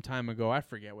some time ago. I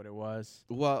forget what it was.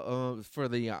 Well, for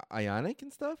the Ioniq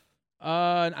and stuff?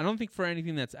 I don't think for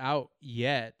anything that's out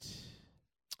yet.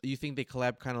 You think they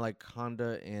collab kind of like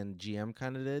Honda and GM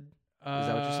kind of did? Is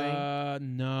that what you're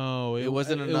saying? No, It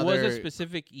wasn't It was another- a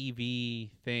specific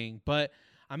EV thing, but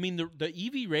I mean the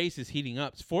EV race is heating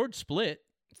up. Ford split.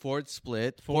 Ford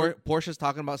split. Ford- Porsche's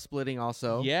talking about splitting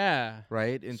also. Yeah.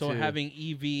 Right? So having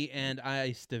EV and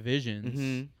ICE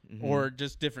divisions, or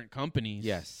just different companies.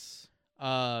 Yes.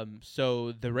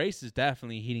 So the race is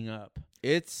definitely heating up.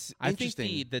 It's I think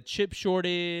interesting. the chip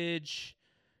shortage,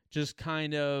 just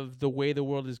kind of the way the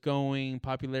world is going,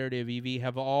 popularity of EV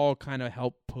have all kind of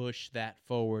helped push that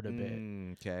forward a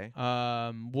bit. Okay.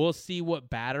 We'll see what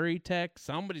battery tech.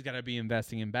 Somebody's got to be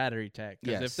investing in battery tech,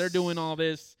 because if they're Yes. doing all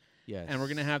this Yes. and we're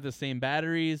gonna have the same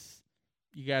batteries,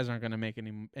 you guys aren't gonna make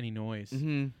any noise.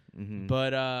 Mm-hmm.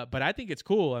 But I think it's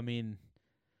cool. I mean,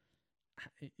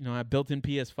 I built in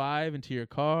PS5 into your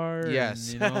car.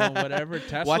 Yes. And, whatever.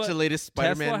 Tesla, Watch the latest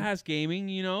Spider-Man. Tesla has gaming.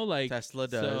 Tesla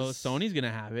does. So Sony's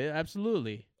gonna have it.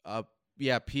 Absolutely.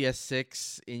 Yeah,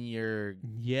 PS6 in your.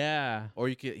 Yeah. Or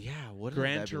you could. Yeah. What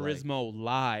Gran Turismo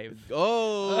Live.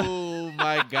 Oh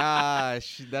my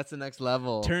gosh, that's the next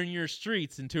level. Turn your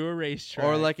streets into a racetrack.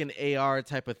 Or like an AR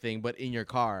type of thing, but in your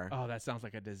car. Oh, that sounds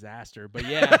like a disaster. But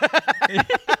yeah.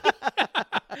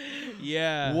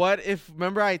 Yeah. What if,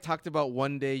 remember I talked about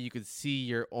one day you could see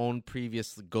your own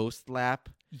previous ghost lap?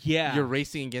 Yeah. You're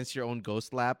racing against your own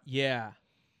ghost lap? Yeah.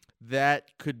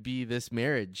 That could be this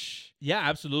marriage. Yeah,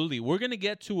 absolutely. We're going to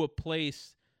get to a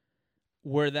place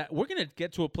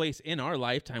in our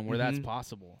lifetime where that's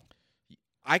possible.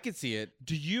 I could see it.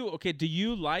 Do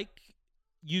you like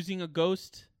using a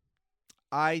ghost?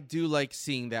 I do like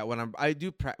seeing that when I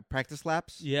do practice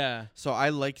laps. Yeah. So I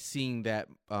like seeing that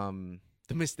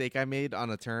the mistake I made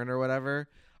on a turn or whatever.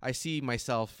 I see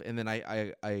myself and then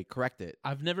I correct it.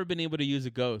 I've never been able to use a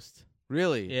ghost.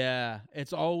 Really? Yeah.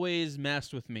 It's always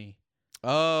messed with me.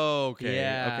 Oh, okay.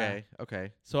 Yeah.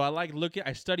 Okay. So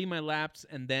I study my laps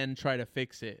and then try to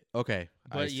fix it. Okay.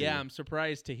 But yeah, I'm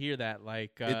surprised to hear that.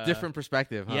 Like a different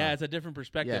perspective, huh? Yeah, it's a different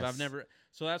perspective. Yes.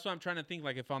 So that's what I'm trying to think.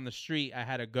 Like if on the street I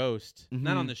had a ghost,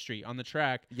 not on the street, on the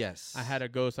track. Yes. I had a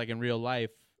ghost, like in real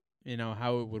life.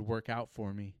 How it would work out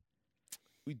for me.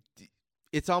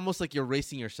 It's almost like you're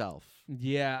racing yourself.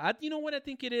 Yeah, you know what I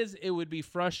think it is. It would be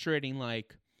frustrating,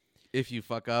 like if you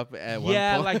fuck up at one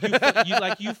point.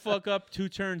 like you fuck up 2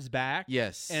 turns back.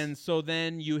 Yes, and so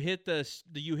then you hit the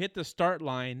start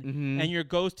line, and your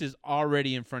ghost is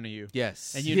already in front of you.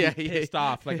 Yes, and you're pissed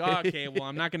off, like, oh, okay, well,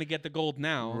 I'm not gonna get the gold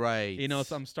now, right?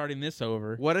 So I'm starting this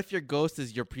over. What if your ghost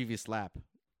is your previous lap?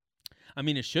 I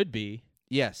mean, it should be.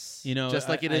 Yes, just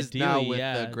like it is ideally, now with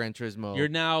the Gran Turismo. You're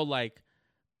now like.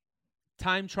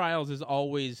 Time trials is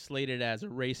always slated as a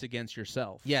race against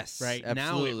yourself. Yes, right.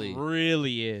 Absolutely. Now it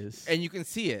really is, and you can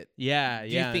see it. Yeah, Do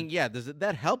you think? Yeah,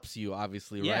 that helps you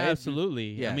obviously, right? Yeah,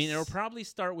 absolutely. Yes. I mean, it'll probably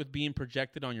start with being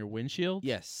projected on your windshield.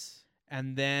 Yes,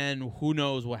 and then who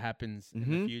knows what happens in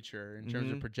the future in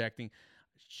terms of projecting.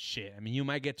 Shit, I mean, you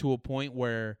might get to a point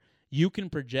where you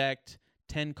can project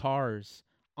 10 cars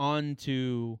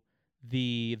onto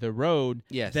the road.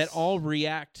 Yes. That all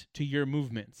react to your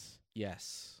movements.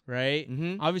 Yes. Right?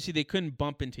 Obviously, they couldn't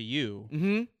bump into you.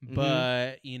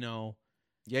 But,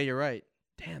 Yeah, you're right.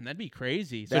 Damn, that'd be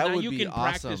crazy. So that now would you be can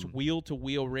awesome. practice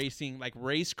wheel-to-wheel racing, like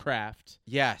racecraft.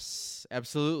 Yes,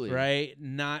 absolutely. Right?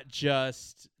 Not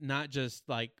just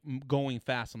like going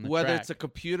fast on the Whether track. it's a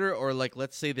computer or, like,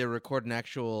 let's say they record an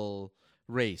actual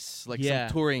race, like Yeah.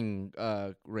 some touring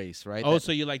race, right? Oh,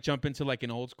 so you, like, jump into, like,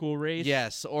 an old-school race?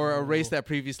 Yes, or a race that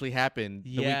previously happened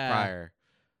the week Yeah. prior.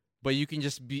 But you can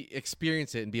just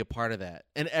experience it and be a part of that.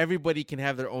 And everybody can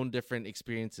have their own different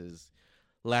experiences.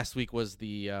 Last week was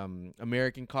the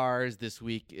American cars. This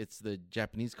week it's the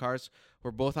Japanese cars. We're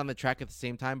both on the track at the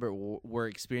same time, but we're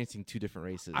experiencing 2 different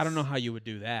races. I don't know how you would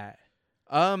do that.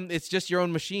 It's just your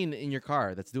own machine in your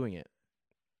car that's doing it.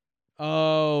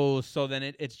 Oh, so then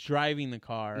it's driving the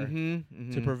car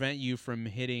to prevent you from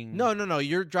hitting. No.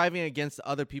 You're driving against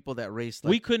other people that race. Like,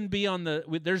 we couldn't be on the.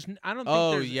 There's. I don't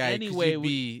think there's any way you'd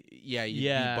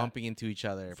be bumping into each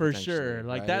other for sure.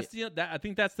 Like right? I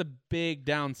think that's the big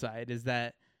downside is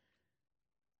that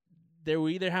there will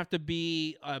either have to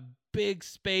be a big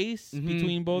space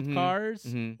between both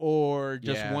cars or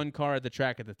just one car at the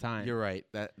track at the time. You're right.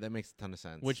 That makes a ton of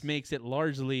sense. Which makes it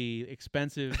largely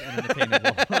expensive and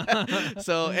unattainable.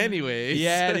 So anyways.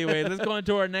 Anyway, let's go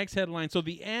into our next headline. So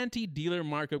the anti-dealer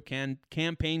markup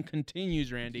campaign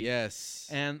continues, Randy. Yes.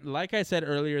 And like I said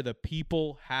earlier, the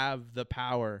people have the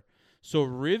power. So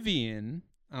Rivian,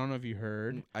 I don't know if you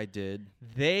heard. I did.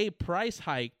 They price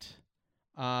hiked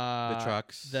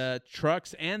the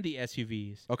trucks and the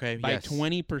SUVs by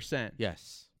 20%.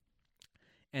 Yes.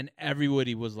 And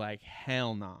everybody was like,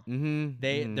 hell no.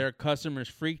 Their customers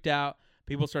freaked out.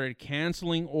 People started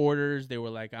canceling orders. They were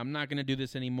like, I'm not going to do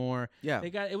this anymore. Yeah.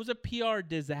 It was a PR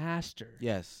disaster.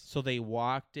 Yes. So they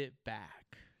walked it back.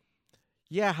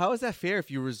 Yeah, how is that fair if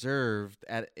you reserved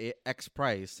at X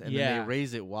price and then they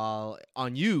raise it while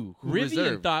on you who Rivian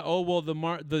reserved? thought, oh, well,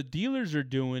 the dealers are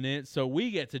doing it, so we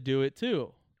get to do it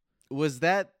too. Was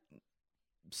that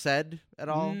said at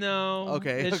all? No.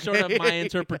 Okay. It's sort of my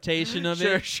interpretation of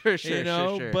it. Sure.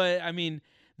 But, I mean,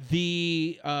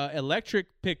 the electric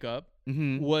pickup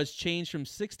was changed from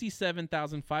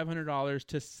 $67,500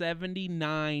 to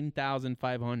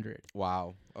 $79,500.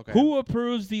 Wow. Okay. Who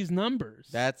approves these numbers?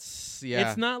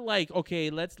 It's not like, okay,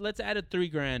 let's add a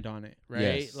 $3,000 on it,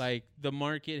 right? Yes. Like the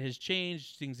market has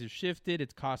changed, things have shifted.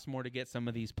 It costs more to get some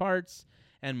of these parts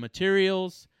and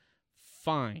materials.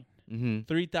 Fine.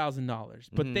 $3,000,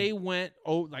 but they went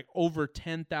over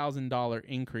 $10,000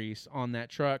 increase on that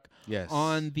truck. Yes.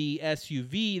 On the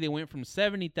SUV, they went from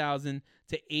 $70,000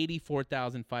 to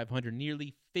 $84,500,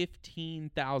 nearly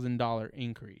 $15,000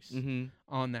 increase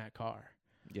on that car.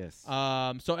 Yes.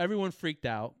 So everyone freaked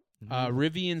out.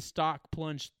 Rivian stock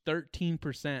plunged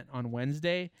 13% on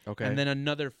Wednesday, and then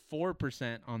another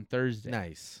 4% on Thursday.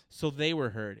 Nice. So they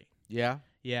were hurting. Yeah.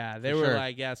 Yeah, they were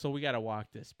like, yeah, so we got to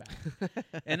walk this back.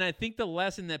 And I think the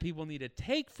lesson that people need to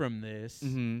take from this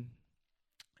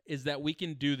is that we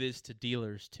can do this to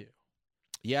dealers too.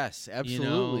 Yes,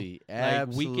 absolutely.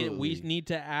 Absolutely. Like we need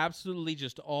to absolutely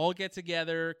just all get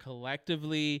together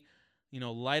collectively,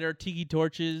 light our tiki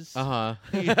torches.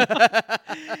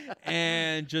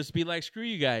 And just be like, screw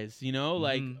you guys,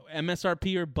 like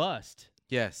MSRP or bust.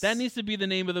 Yes. That needs to be the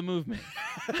name of the movement.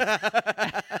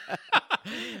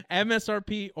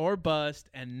 MSRP or bust,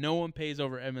 and no one pays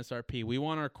over MSRP. We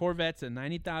want our Corvettes at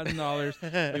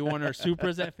 $90,000. We want our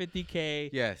Supras at $50K.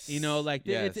 Yes.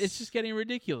 It's just getting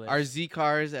ridiculous. Our Z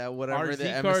cars at whatever the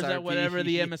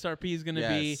MSRP is going to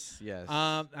be. Yes.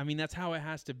 That's how it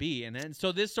has to be. And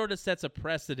so this sort of sets a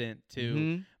precedent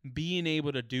to being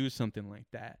able to do something like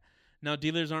that. Now,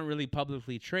 dealers aren't really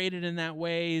publicly traded in that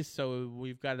way, so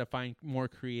we've got to find more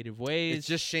creative ways. It's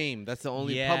just shame. That's the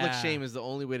only public shame is the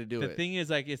only way to do it. The thing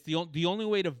is, it's the only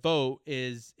way to vote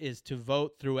is to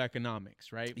vote through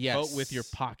economics, right? Yes. Vote with your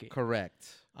pocket. Correct.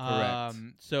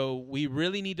 So we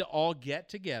really need to all get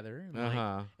together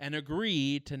and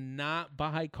agree to not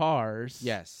buy cars.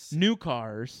 Yes. New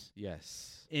cars.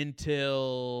 Yes.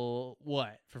 Until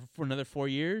what? For another 4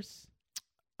 years?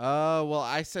 Well,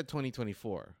 I said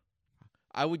 2024.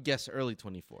 I would guess early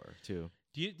 24 too.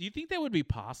 Do you think that would be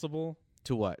possible?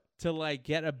 To what? To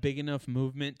get a big enough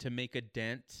movement to make a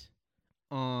dent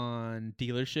on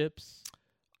dealerships?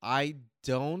 I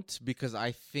don't, because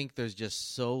I think there's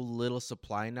just so little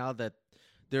supply now that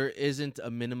there isn't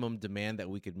a minimum demand that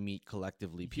we could meet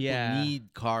collectively. People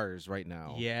need cars right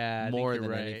now. Yeah, more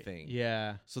than anything.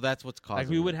 Yeah. So that's what's causing.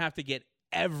 We would have to get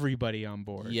everybody on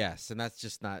board. Yes, and that's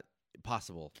just not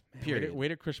possible. Period. Way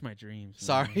to crush my dreams.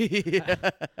 Sorry.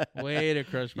 Way to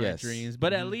crush my dreams.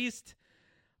 But at least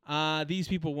these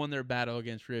people won their battle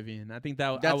against Rivian. I think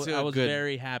I was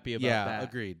very happy about that. Yeah,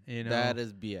 agreed. That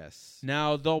is BS.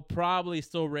 Now, they'll probably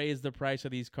still raise the price of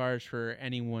these cars for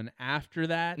anyone after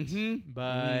that.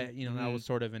 But, that was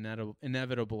sort of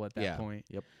inevitable at that point.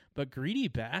 Yep. But greedy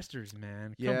bastards,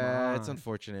 man. Come on. on. It's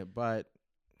unfortunate, but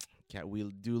we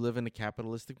do live in a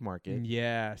capitalistic market.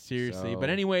 Yeah, seriously. But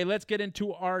anyway, let's get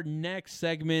into our next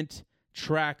segment,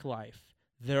 track life.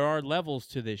 There are levels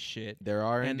to this shit. There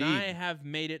are indeed. And I have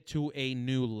made it to a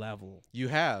new level. You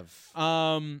have.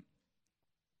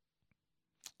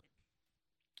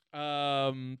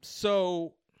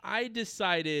 So I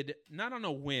decided, not on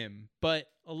a whim, but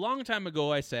a long time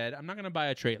ago I said, I'm not going to buy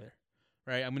a trailer,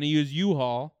 right? I'm going to use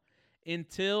U-Haul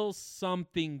until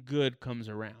something good comes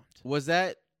around. Was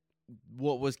that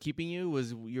what was keeping you?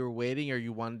 Was you were waiting, or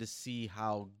you wanted to see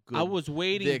how good I was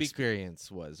waiting the experience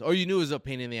was? Or you knew it was a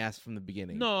pain in the ass from the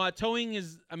beginning? No, towing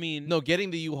is, No,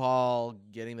 getting the U-Haul,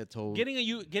 getting the tow. Getting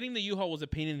the U-Haul was a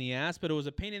pain in the ass, but it was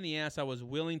a pain in the ass I was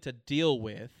willing to deal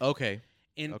with. Okay.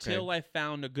 Until I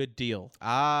found a good deal.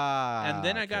 And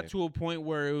then I got to a point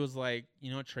where it was like,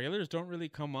 trailers don't really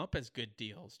come up as good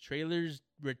deals. Trailers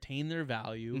retain their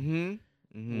value.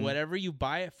 Whatever you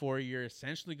buy it for, you're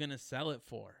essentially going to sell it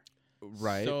for.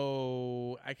 Right.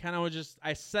 So I kind of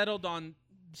I settled on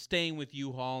staying with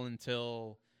U-Haul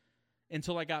until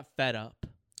I got fed up.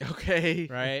 Okay.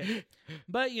 Right.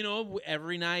 But,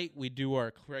 every night we do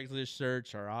our Craigslist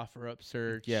search, our OfferUp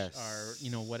search, our,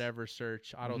 whatever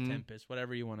search, Auto Tempest,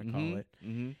 whatever you want to call it.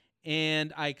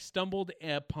 And I stumbled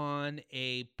upon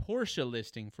a Porsche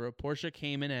listing for a Porsche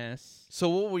Cayman S. So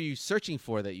what were you searching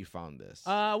for that you found this?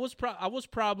 I was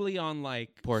probably on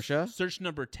Porsche search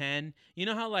number 10. You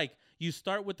know how you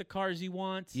start with the cars you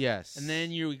want? Yes. And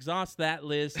then you exhaust that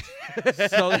list.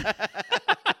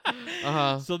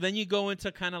 So then you go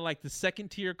into kind of the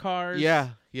second tier cars. Yeah.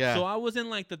 So I was in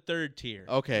the third tier.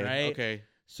 Okay. Right? Okay.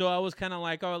 So I was kind of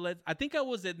I think I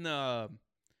was in the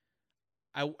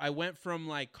I went from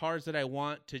like cars that I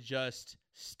want to just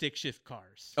stick shift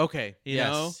cars. Okay. You yes.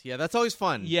 know? Yeah, that's always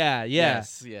fun. Yeah.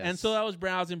 Yes. Yes. And so I was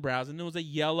browsing. There was a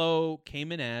yellow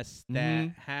Cayman S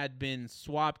that had been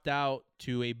swapped out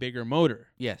to a bigger motor.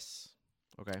 Yes.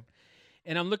 Okay.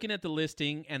 And I'm looking at the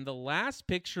listing, and the last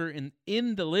picture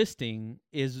in the listing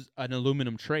is an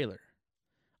aluminum trailer,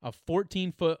 a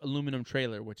 14-foot aluminum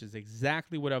trailer, which is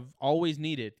exactly what I've always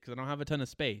needed because I don't have a ton of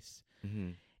space.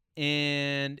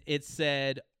 And it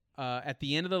said at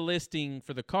the end of the listing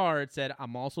for the car, it said,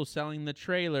 I'm also selling the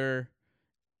trailer.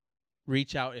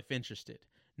 Reach out if interested.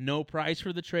 No price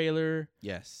for the trailer.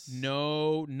 Yes.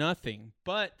 No, nothing.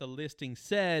 But the listing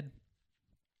said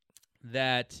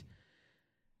that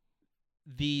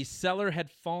the seller had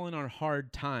fallen on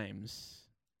hard times,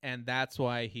 and that's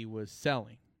why he was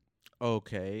selling.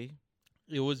 Okay.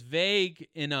 It was vague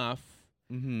enough,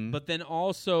 but then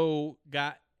also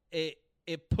got it.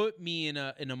 It put me in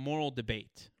a moral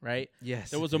debate, right?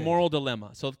 Yes. There was a moral dilemma.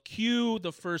 So cue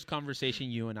the first conversation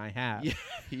you and I have.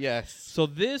 Yes. So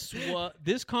this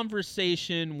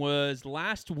conversation was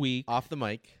last week. Off the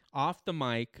mic.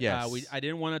 Yes. I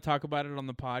didn't want to talk about it on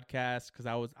the podcast because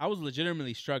I was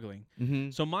legitimately struggling.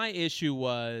 So my issue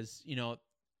was,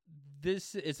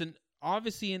 this is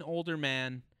obviously an older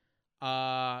man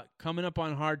coming up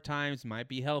on hard times, might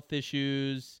be health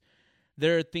issues.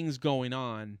 There are things going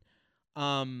on.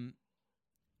 I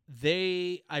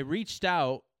reached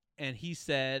out and he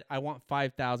said, I want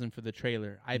 $5,000 for the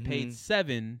trailer. I paid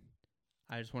 $7,000.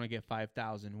 I just want to get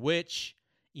 $5,000, which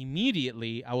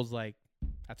immediately I was like,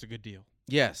 that's a good deal.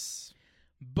 Yes.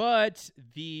 But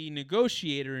the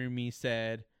negotiator in me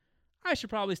said, I should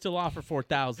probably still offer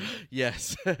 $4,000.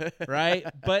 Yes. Right?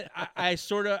 But I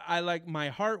my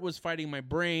heart was fighting my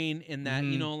brain in that,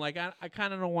 I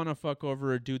kind of don't want to fuck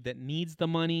over a dude that needs the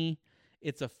money.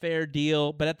 It's a fair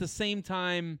deal. But at the same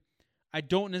time, I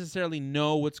don't necessarily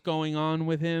know what's going on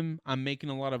with him. I'm making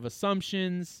a lot of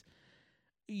assumptions.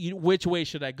 Which way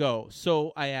should I go?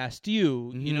 So I asked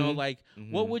you,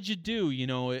 what would you do,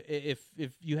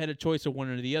 if you had a choice of one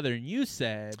or the other? And you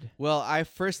said... Well, I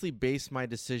firstly based my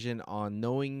decision on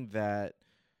knowing that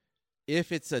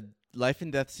if it's a life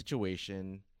and death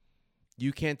situation,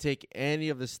 you can't take any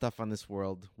of the stuff on this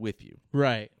world with you.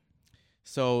 Right.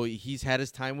 So he's had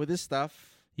his time with his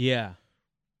stuff. Yeah.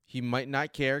 He might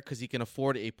not care because he can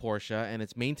afford a Porsche and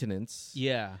its maintenance.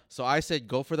 Yeah. So I said,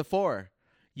 go for the 4.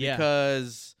 Yeah.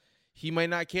 Because he might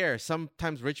not care.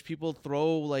 Sometimes rich people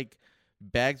throw like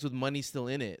bags with money still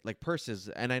in it, like purses.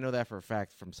 And I know that for a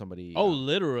fact from somebody. Oh,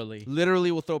 literally?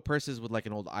 Literally will throw purses with like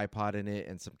an old iPod in it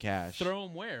and some cash. Throw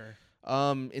them where?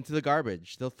 Into the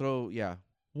garbage. They'll throw, yeah.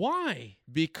 Why?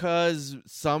 Because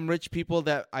some rich people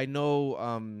that I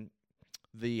know,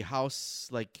 the house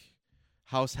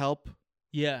help.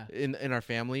 Yeah. In our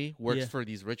family works for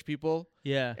these rich people.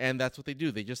 Yeah. And that's what they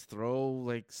do. They just throw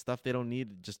like stuff they don't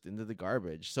need just into the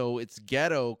garbage. So it's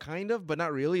ghetto kind of, but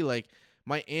not really. Like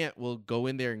my aunt will go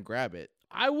in there and grab it.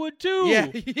 I would too. Yeah.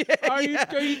 Are you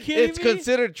kidding me? It's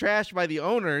considered trash by the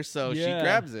owner, so she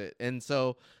grabs it. And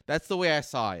so that's the way I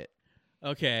saw it.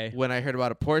 Okay. When I heard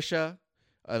about a Porsche,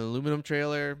 an aluminum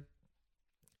trailer,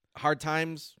 hard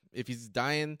times, if he's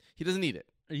dying, he doesn't need it.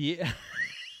 Yeah.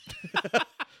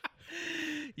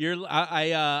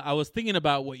 I was thinking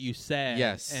about what you said.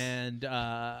 Yes. And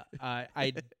I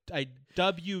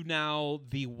dub you now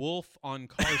the wolf on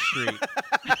Car Street.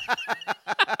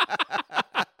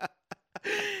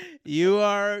 You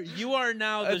are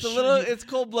now the it's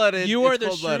cold-blooded. You are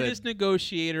the shrewdest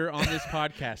negotiator on this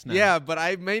podcast now. Yeah, but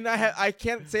I may not have. I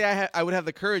can't say I would have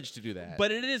the courage to do that.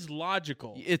 But it is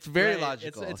logical. It's very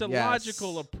logical. It's a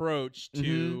logical approach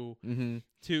to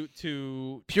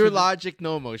pure logic,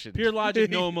 no emotion. Pure logic,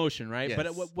 no emotion, right? Yes.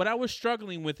 But what I was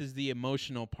struggling with is the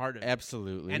emotional part of it.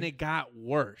 Absolutely. And it got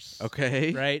worse.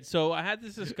 Okay. Right? So I had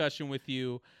this discussion with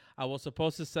you. I was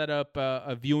supposed to set up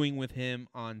a viewing with him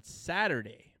on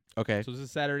Saturday. Okay. So this is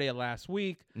Saturday of last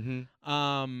week.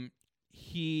 I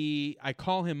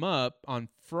call him up on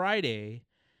Friday,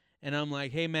 and I'm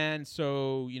like, "Hey man,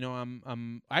 so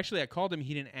I called him.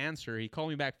 He didn't answer. He called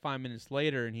me back 5 minutes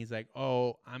later, and he's like,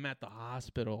 "Oh, I'm at the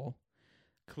hospital."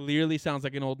 Clearly sounds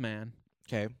like an old man.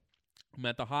 Okay. I'm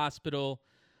at the hospital.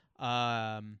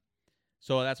 So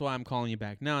that's why I'm calling you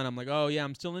back now. And I'm like, "Oh yeah,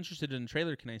 I'm still interested in the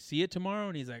trailer. Can I see it tomorrow?"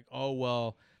 And he's like, "Oh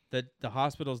well." The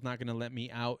hospital's not going to let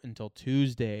me out until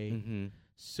Tuesday,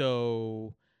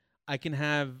 so I can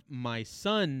have my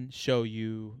son show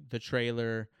you the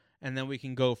trailer, and then we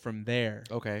can go from there.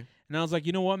 Okay. And I was like,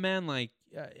 you know what, man? Like,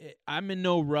 I'm in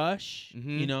no rush.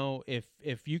 Mhm. You know,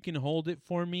 if you can hold it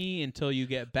for me until you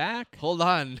get back. Hold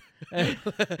on. Let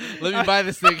me buy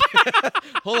this thing.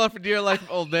 Hold on for dear life,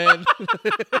 old man.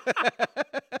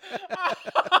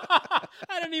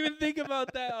 I didn't even think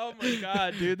about that. Oh my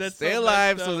god, dude, that's Stay so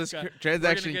alive messed so up. this God,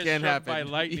 transaction we're gonna get can't struck happen.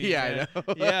 by lightning, Yeah, man. I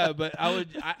know. Yeah, but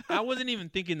I wasn't even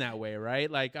thinking that way, right?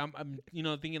 Like I'm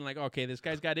thinking like, okay, this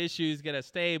guy's got issues, gotta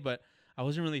stay, but I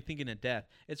wasn't really thinking of death.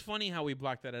 It's funny how we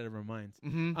block that out of our minds.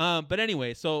 Mm-hmm. But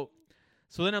anyway, so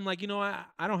then I'm like,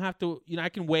 I don't have to, I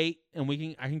can wait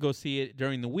and I can go see it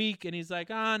during the week. And he's like,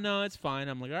 no, it's fine.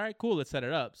 I'm like, all right, cool, let's set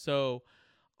it up. So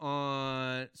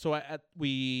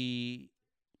we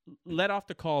let off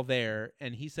the call there,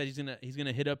 and he said he's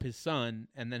gonna hit up his son,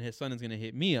 and then his son is gonna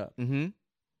hit me up. Mm-hmm.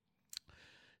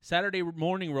 Saturday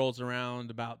morning rolls around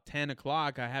about 10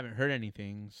 o'clock. I haven't heard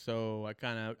anything, so I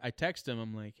text him.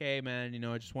 I'm like, hey man,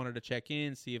 I just wanted to check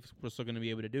in, see if we're still gonna be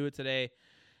able to do it today.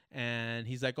 And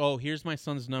he's like, oh, here's my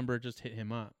son's number, just hit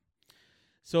him up.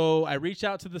 So I reached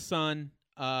out to the son,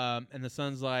 and the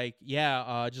son's like,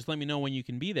 yeah, just let me know when you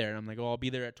can be there. And I'm like, oh, I'll be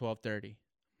there at 12:30.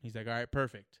 He's like, all right,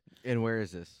 perfect. And where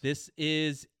is this? This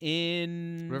is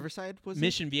in Riverside, was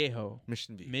Mission Viejo.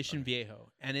 Mission Viejo. Mission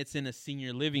Viejo. And it's in a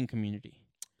senior living community.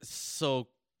 So,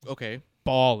 okay.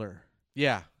 Baller.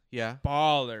 Yeah, yeah.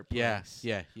 Baller place.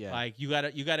 Yeah. Like you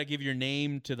gotta give your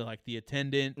name to the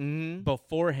attendant Mm-hmm.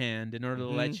 beforehand in order to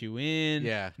let you in.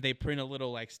 Yeah. They print a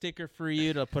little sticker for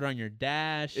you to put on your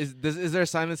dash. Is there a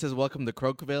sign that says "Welcome to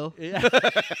Crokeville"? Yeah.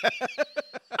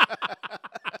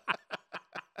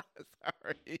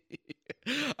 Sorry.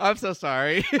 I'm so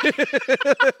sorry.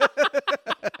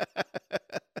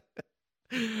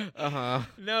 Uh-huh.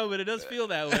 No, but it does feel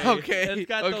that way. Okay. It's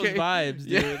got those vibes,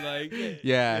 dude. Yeah. Like,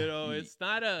 Yeah. It's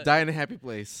not a Die in a happy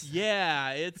place.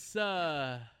 Yeah, it's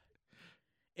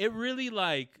it really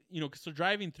so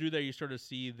driving through there, you sort of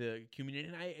see the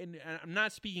community, and I'm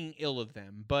not speaking ill of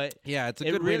them, but Yeah, it's a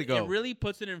good way to go. It really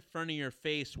puts it in front of your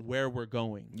face where we're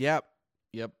going. Yep.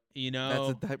 That's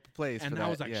the type of place. And for I that.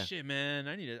 was like, yeah. shit, man,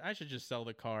 I should just sell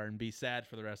the car and be sad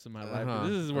for the rest of my life. Uh-huh,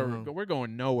 This is where we're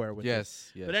going nowhere with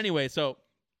this. Yes. But anyway, so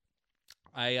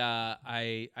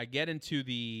I get into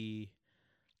the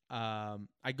I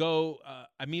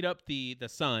meet up the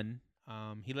son.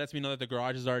 He lets me know that the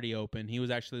garage is already open. He was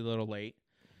actually a little late.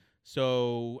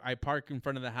 So I park in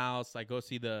front of the house. I go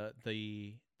see the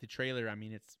trailer. I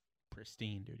mean, it's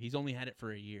pristine, dude. He's only had it for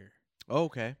a year. Oh,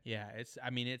 okay. Yeah, it's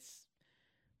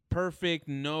perfect.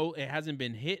 No, it hasn't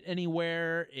been hit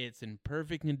anywhere. It's in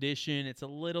perfect condition. It's a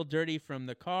little dirty from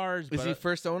the cars. Is he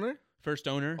first owner? First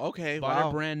owner. Okay, Bought wow.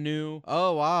 it brand new.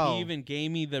 Oh, wow. He even gave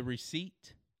me the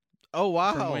receipt. Oh,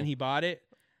 wow. From when he bought it.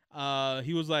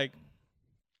 He was like,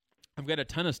 I've got a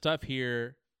ton of stuff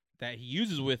here that he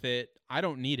uses with it. I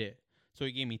don't need it. So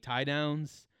he gave me tie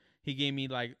downs. He gave me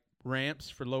ramps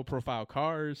for low profile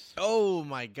cars. Oh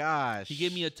my gosh. He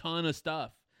gave me a ton of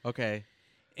stuff. Okay.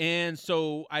 And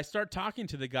so I start talking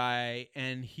to the guy,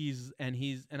 and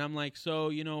I'm like,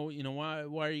 so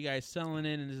why are you guys selling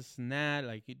it and this and that?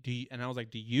 Like, and I was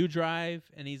like, do you drive?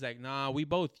 And he's like, nah, we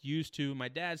both used to. My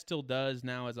dad still does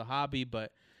now as a hobby,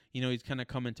 but he's kind of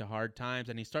coming to hard times,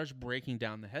 and he starts breaking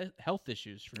down the health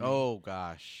issues for me. Oh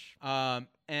gosh.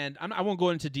 And I won't go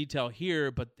into detail here,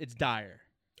 but it's dire.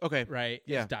 Okay. Right?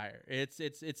 Yeah. It's dire.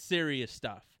 It's serious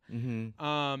stuff.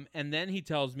 Mm-hmm. And then he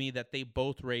tells me that they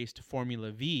both raced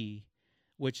Formula V,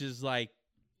 which is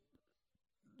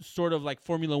sort of like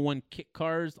Formula One kit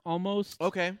cars almost.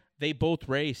 Okay. They both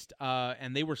raced,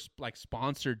 and they were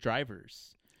sponsored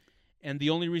drivers. And the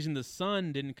only reason the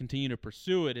son didn't continue to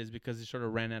pursue it is because he sort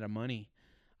of ran out of money.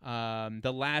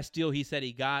 The last deal he said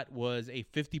he got was a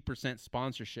 50%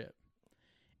 sponsorship,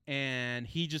 and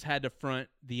he just had to front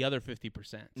the other 50%.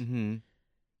 Mm-hmm.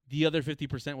 The other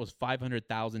 50% was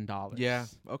 $500,000. Yeah.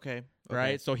 Okay.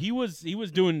 Right. So he was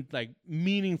doing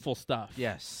meaningful stuff.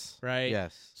 Yes. Right.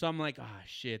 Yes. So I'm like,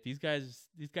 shit. These guys,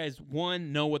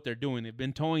 one, know what they're doing. They've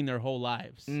been towing their whole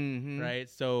lives. Mm-hmm. Right.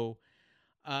 So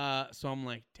I'm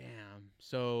like, damn.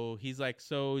 So he's like,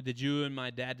 so did you and my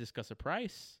dad discuss a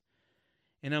price?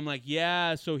 And I'm like,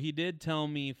 yeah. So he did tell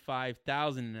me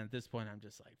 5,000. And at this point, I'm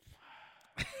just like,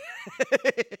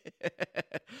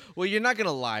 well, you're not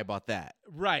gonna lie about that,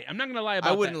 right? I'm not gonna lie about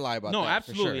that. I wouldn't lie about that. No,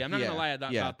 absolutely. Sure. I'm not gonna lie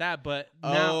about that. But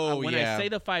now, Oh, when yeah. I say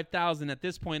the 5,000, at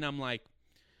this point, I'm like,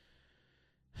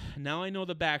 now I know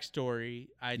the backstory.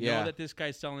 I know that this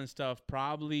guy's selling stuff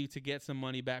probably to get some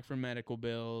money back from medical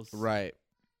bills. Right.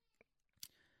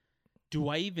 Do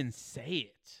I even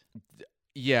say it?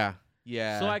 Yeah.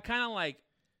 Yeah. So I kind of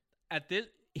at this.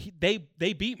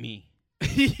 They beat me.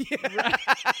 Yeah.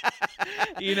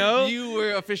 You know, you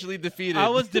were officially defeated. I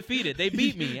was defeated. They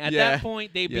beat me at that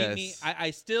point. They beat me.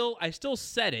 Yes. I still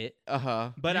said it.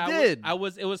 But you I did.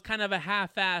 it was kind of a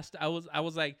half-assed. I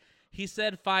was like, he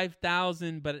said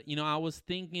 5,000, but I was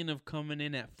thinking of coming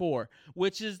in at 4,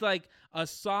 which is like a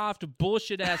soft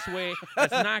bullshit ass way.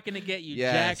 That's not going to get you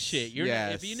jack shit.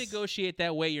 If you negotiate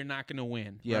that way, you're not going to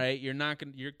win, right?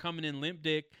 You're coming in limp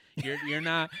dick. You're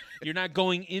not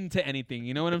going into anything.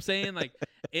 You know what I'm saying? Like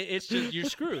it's just you're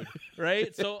screwed,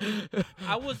 right? So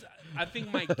I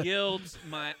think my guilt,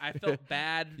 I felt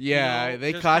bad. Yeah,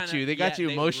 they caught you. They got you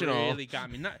emotional. They really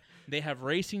got me. They have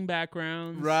racing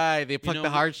backgrounds. Right. They plucked the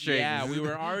heartstrings. Yeah, we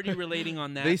were already relating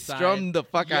on that They side. strummed the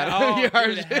fuck out of your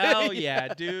heartstrings. Hell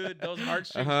yeah, dude. Those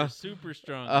heartstrings are super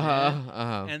strong.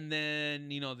 And then,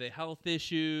 the health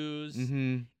issues.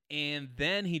 Mm-hmm. And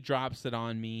then he drops it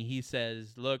on me. He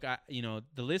says, look, the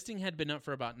listing had been up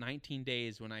for about 19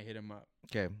 days when I hit him up.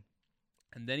 Okay.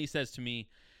 And then he says to me,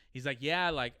 he's like, yeah,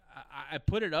 like I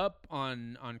put it up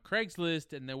on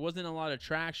Craigslist and there wasn't a lot of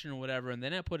traction or whatever. And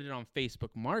then I put it on Facebook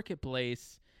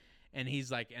Marketplace. And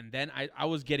he's like, and then I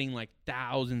was getting like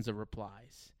thousands of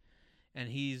replies. And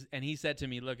he said to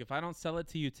me, look, if I don't sell it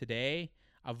to you today,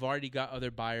 I've already got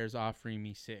other buyers offering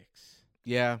me 6.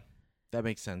 Yeah, that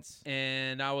makes sense.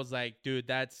 And I was like, dude,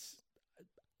 that's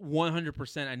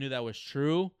 100%. I knew that was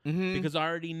true because I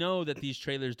already know that these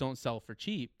trailers don't sell for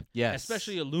cheap. Yes.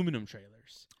 Especially aluminum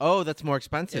trailers. Oh, that's more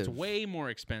expensive. It's way more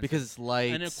expensive. Because it's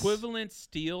light. An equivalent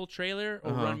steel trailer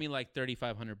will run me like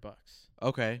 $3,500.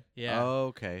 Okay. Yeah.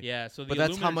 Okay. Yeah. So, but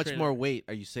that's how much more weight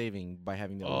are you saving by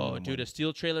having the aluminum? Oh, dude, a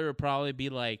steel trailer would probably be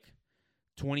like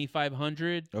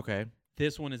 $2,500. Okay.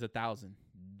 This one is $1,000.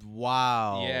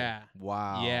 Wow. Yeah.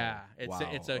 Wow. Yeah.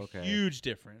 It's a huge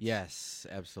difference. Yes,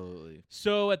 absolutely.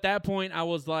 So at that point, I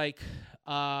was like,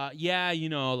 yeah,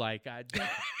 like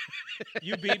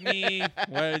you beat me.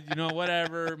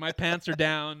 Whatever. My pants are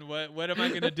down. What am I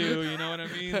gonna do? You know what I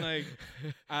mean? Like,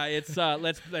 it's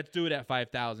let's do it at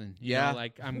 5,000. Yeah.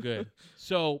 Like I'm good.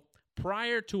 So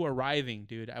prior to arriving,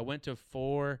 dude, I went to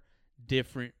 4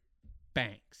 different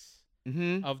banks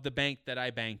of the bank that I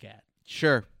bank at.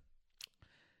 Sure.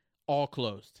 All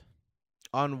closed.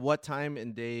 On what time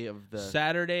and day of the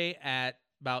Saturday at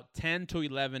about 10 to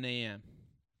 11 a.m.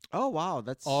 Oh, wow.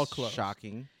 That's all closed.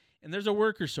 Shocking. And there's a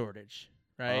worker shortage,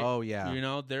 right? Oh,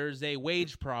 yeah. There's a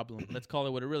wage problem. Let's call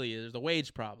it what it really is. There's a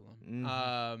wage problem.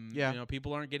 Yeah.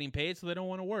 People aren't getting paid, so they don't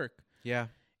want to work. Yeah.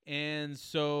 And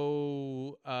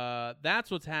so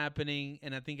that's what's happening.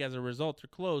 And I think as a result, they're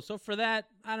closed. So for that,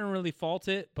 I don't really fault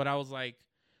it. But I was like,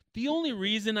 the only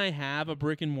reason I have a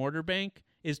brick and mortar bank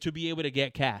is to be able to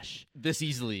get cash. This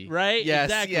easily. Right? Yes.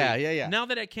 Exactly. Yeah. Now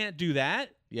that I can't do that,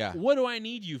 yeah. What do I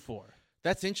need you for?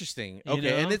 That's interesting. You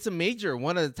Okay, know? and it's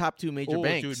one of the top 2 major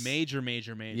banks. Dude, major.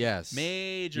 Yes.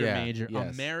 Major.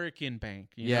 Yes. American bank.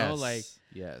 You know, like.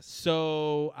 Yes.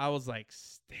 So I was like,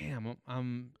 damn,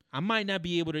 I might not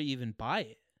be able to even buy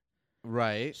it.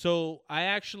 Right. So I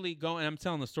actually go, and I'm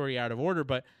telling the story out of order,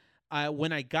 but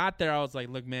when I got there, I was like,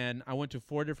 look, man, I went to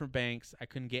 4 different banks. I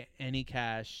couldn't get any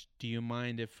cash. Do you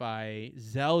mind if I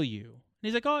Zelle you? And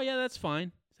he's like, oh, yeah, that's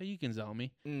fine. So you can Zelle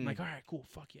me. I'm like, all right, cool.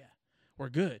 Fuck yeah. We're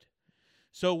good.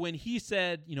 So when he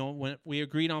said, when we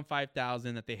agreed on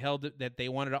 5,000, that they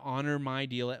wanted to honor my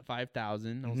deal at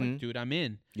 5,000, I was like, dude, I'm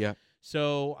in. Yeah.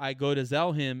 So I go to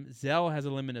Zelle him. Zelle has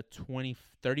a limit of $3,500.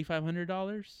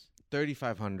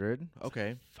 $3,500. Okay.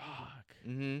 Like, fuck.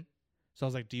 Mm-hmm. So I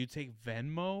was like, do you take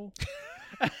Venmo?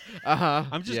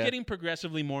 I'm just getting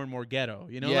progressively more and more ghetto,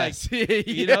 Yes. and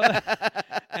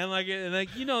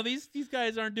these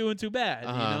guys aren't doing too bad,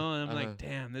 and I'm like,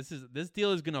 damn, this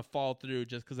deal is gonna fall through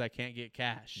just because I can't get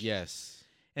cash. Yes.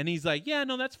 And he's like, yeah,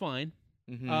 no, that's fine.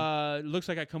 Mm-hmm. Looks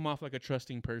like I come off like a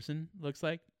trusting person. Looks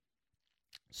like.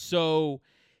 So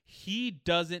he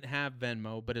doesn't have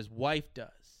Venmo, but his wife does.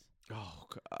 Oh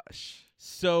gosh.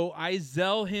 So I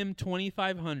Zelle him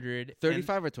 $2,500.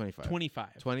 35 or 25?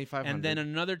 25. 2,500. And then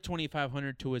another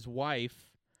 $2,500 to his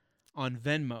wife on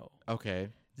Venmo. Okay.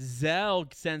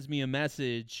 Zelle sends me a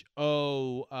message.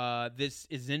 This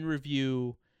is in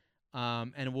review,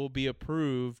 and will be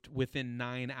approved within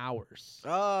 9 hours.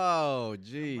 Oh,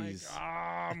 jeez.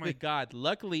 Oh my God.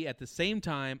 Luckily, at the same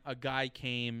time, a guy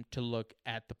came to look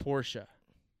at the Porsche.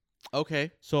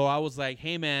 Okay. So I was like,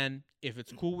 hey man, if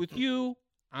it's cool with you,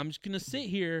 I'm just going to sit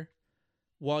here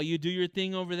while you do your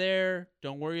thing over there.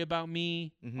 Don't worry about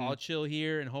me. I'll chill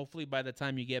here. And hopefully by the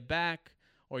time you get back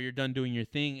or you're done doing your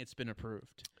thing, it's been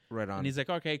approved. Right on. And he's like,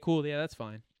 okay, cool. Yeah, that's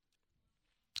fine.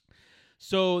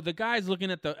 So the guy's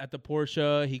looking at the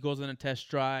Porsche. He goes on a test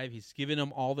drive. He's giving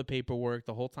him all the paperwork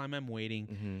the whole time I'm waiting.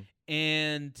 Mm-hmm.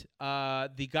 And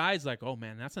the guy's like, "Oh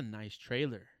man, that's a nice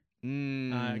trailer. I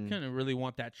kind of really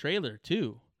want that trailer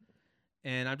too."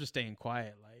 And I'm just staying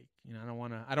quiet, like, you know,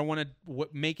 I don't want to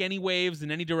make any waves in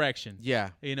any direction.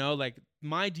 Yeah. You know, like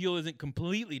my deal isn't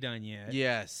completely done yet.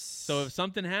 Yes. So if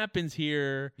something happens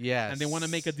here, yes, and they want to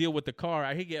make a deal with the car,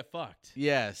 I could get fucked.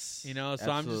 Yes. You know, so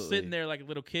absolutely. I'm just sitting there like a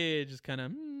little kid, just kind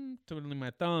of twiddling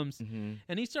my thumbs. Mm-hmm.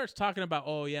 And he starts talking about,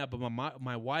 oh yeah, but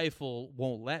my wife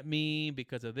won't let me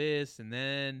because of this, and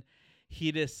then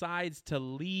he decides to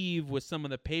leave with some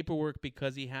of the paperwork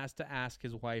because he has to ask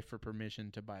his wife for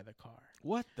permission to buy the car.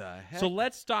 What the heck? So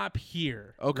let's stop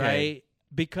here, okay? Right?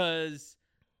 Because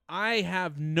I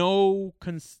have no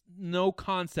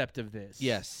concept of this.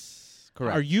 Yes,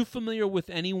 correct. Are you familiar with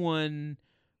anyone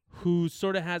who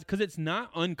sort of has? Because it's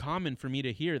not uncommon for me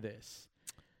to hear this,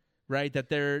 right? That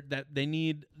they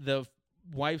need the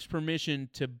wife's permission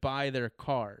to buy their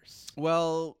cars.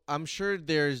 Well, I'm sure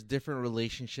there's different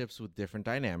relationships with different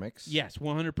dynamics. Yes,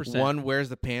 100%. One wears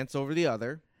the pants over the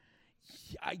other.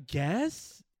 I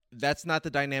guess. That's not the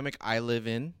dynamic I live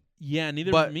in. Yeah,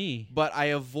 neither with me. But I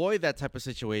avoid that type of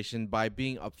situation by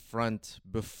being upfront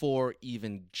before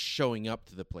even showing up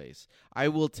to the place. I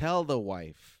will tell the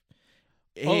wife,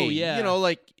 hey, oh, yeah. You know,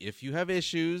 like, if you have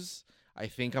issues, I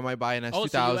think I might buy an S2000. Oh,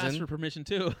 so you asked for permission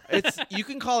too. You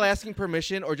can call asking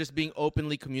permission or just being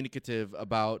openly communicative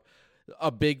about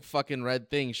a big fucking red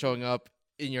thing showing up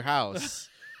in your house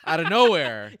out of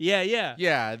nowhere. Yeah.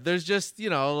 Yeah, there's just, you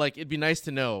know, like, it'd be nice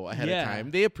to know ahead of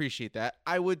time. They appreciate that.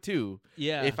 I would too.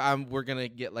 Yeah. If we're going to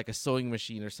get like a sewing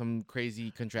machine or some crazy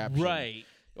contraption. Right.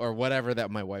 Or whatever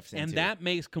that my wife's into. And that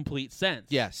makes complete sense.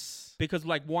 Yes. Because,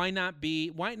 like, why not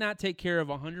take care of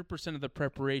 100% of the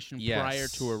preparation prior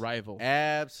to arrival?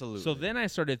 Absolutely. So then I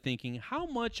started thinking, how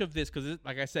much of this, because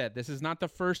like I said, this is not the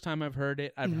first time I've heard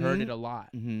it. I've heard it a lot.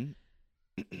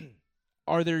 Mm-hmm.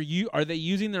 Are they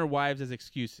using their wives as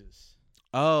excuses?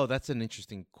 Oh, that's an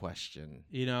interesting question.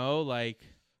 You know, like,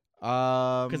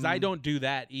 because I don't do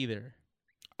that either.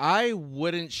 I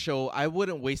wouldn't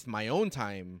waste my own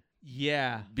time.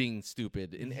 Yeah. Being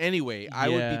stupid in any way. I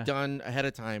would be done ahead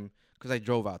of time because I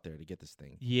drove out there to get this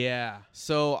thing. Yeah.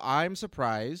 So I'm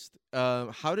surprised.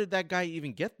 How did that guy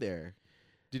even get there?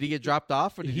 Did he get dropped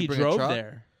off or did he bring a truck? He drove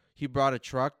there. He brought a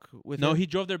truck with him? No, he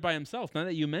drove there by himself. Now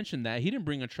that you mentioned that, he didn't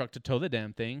bring a truck to tow the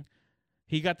damn thing.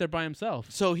 He got there by himself.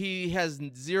 So he has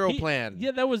zero plan.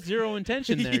 Yeah, that was zero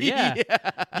intention there. Yeah.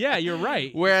 Yeah, you're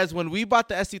right. Whereas when we bought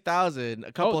the S2000,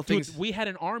 a couple of things. Dude, we had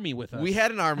an army with us. We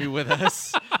had an army with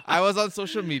us. I was on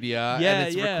social media, and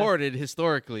it's recorded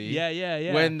historically.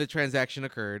 Yeah. When the transaction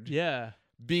occurred. Yeah.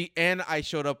 And I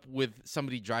showed up with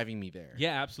somebody driving me there.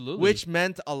 Yeah, absolutely. Which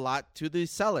meant a lot to the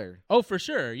seller. Oh, for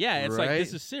sure. Yeah, it's right? like,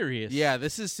 this is serious. Yeah,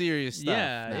 this is serious stuff.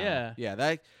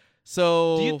 Yeah.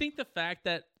 So do you think the fact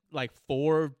that like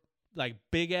 4 like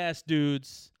big ass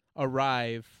dudes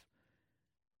arrive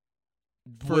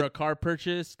for a car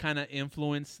purchase kind of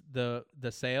influence the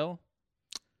sale?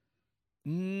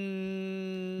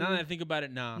 Now that I think about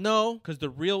it, nah. No. Because the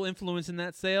real influence in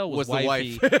that sale was the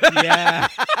wifey. wife. Yeah.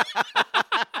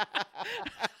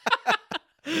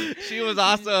 She was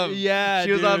awesome. Yeah,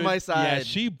 she was on my side. Yeah,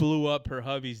 she blew up her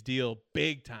hubby's deal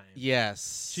big time.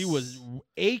 Yes. She was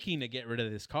aching to get rid of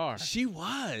this car. She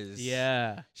was.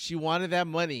 Yeah. She wanted that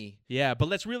money. Yeah, but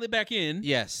let's reel it back in.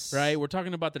 Yes. Right? We're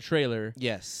talking about the trailer.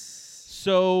 Yes.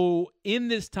 So in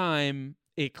this time,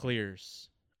 it clears.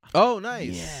 Oh,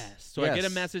 nice. Yes. So I get a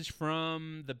message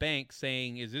from the bank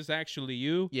saying, is this actually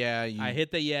you? Yeah. I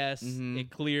hit the yes. Mm-hmm.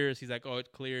 It clears. He's like, oh,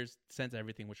 it clears. Sends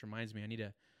everything, which reminds me,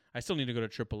 I still need to go to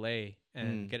AAA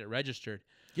and get it registered.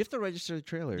 You have to register the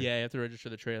trailer. Yeah, you have to register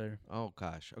the trailer. Oh,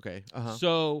 gosh. Okay. Uh-huh.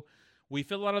 So we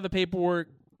fill out all the paperwork.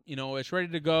 You know, it's ready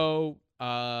to go.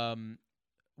 I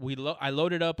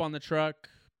load it up on the truck,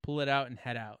 pull it out, and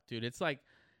head out. Dude, it's like,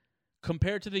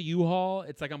 compared to the U-Haul,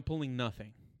 it's like I'm pulling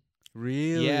nothing.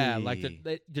 Really? Yeah, like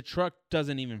the truck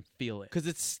doesn't even feel it. Because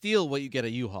it's still what you get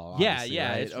at U-Haul. Yeah, right?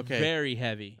 It's very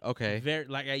heavy. Okay. Very,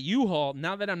 like at U-Haul,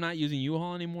 now that I'm not using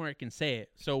U-Haul anymore, I can say it.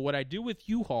 So what I do with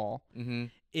U-Haul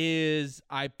is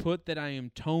I put that I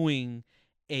am towing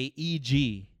a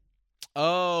EG.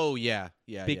 Oh, yeah.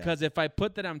 Yeah. Because if I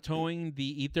put that I'm towing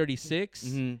the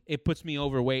E36, it puts me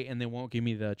overweight and they won't give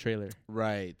me the trailer.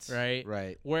 Right.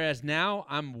 Whereas now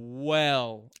I'm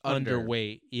well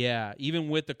underweight. Yeah, even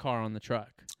with the car on the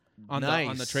truck, on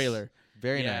the trailer.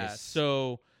 Very nice.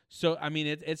 So I mean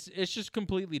it's just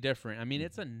completely different. I mean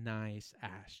it's a nice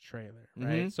ass trailer,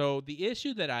 right? So the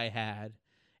issue that I had,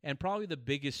 and probably the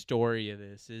biggest story of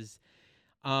this is,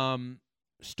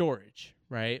 storage,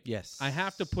 right? Yes. I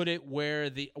have to put it where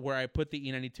I put the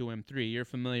E92 M3. You're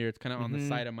familiar. It's kind of on the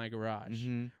side of my garage,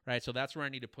 right? So that's where I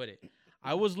need to put it.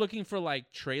 I was looking for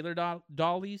like trailer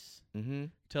dollies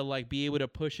to like be able to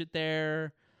push it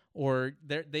there, or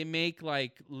they make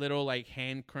like little like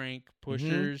hand crank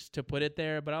pushers to put it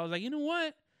there. But I was like, you know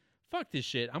what? Fuck this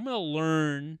shit. I'm going to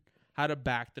learn how to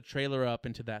back the trailer up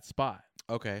into that spot.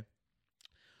 Okay.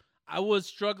 I was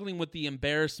struggling with the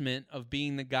embarrassment of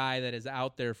being the guy that is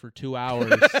out there for 2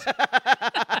 hours.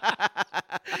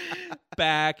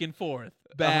 Back and forth,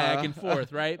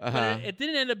 right? But it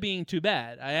didn't end up being too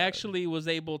bad. I actually was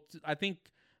able to, I think,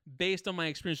 based on my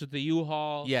experience with the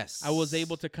U-Haul, yes, I was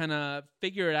able to kind of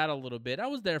figure it out a little bit. I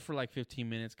was there for like 15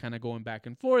 minutes kind of going back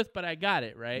and forth, but I got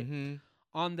it, right?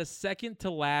 On the second to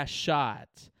last shot,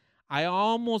 I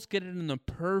almost get it in the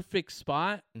perfect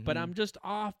spot, but I'm just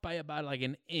off by about like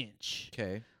an inch.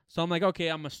 Okay. So I'm like, okay,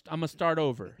 I'm gonna start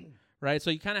over, right?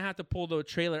 So you kind of have to pull the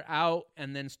trailer out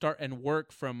and then start and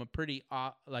work from a pretty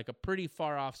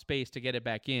far off space to get it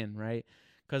back in, right?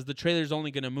 Because the trailer's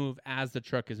only gonna move as the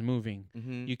truck is moving.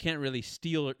 You can't really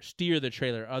steer the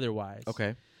trailer otherwise.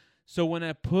 Okay. So when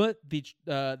I put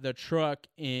the truck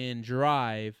in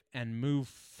drive and move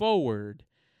forward,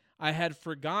 I had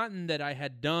forgotten that I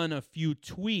had done a few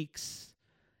tweaks,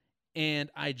 and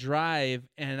I drive,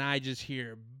 and I just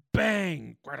hear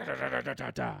bang.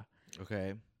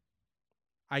 Okay.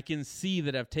 I can see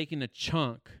that I've taken a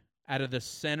chunk out of the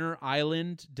center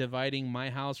island dividing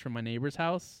my house from my neighbor's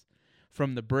house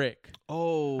from the brick.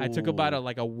 Oh. I took about a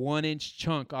 1-inch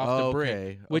chunk off the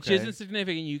brick, which isn't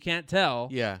significant. You can't tell.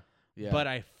 Yeah. But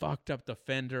I fucked up the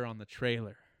fender on the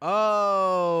trailer.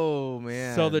 Oh,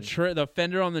 man. So the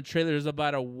fender on the trailer is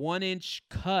about a 1-inch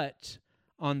cut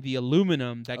on the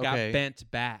aluminum that got bent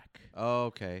back. Oh,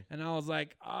 okay. And I was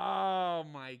like, oh,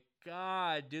 my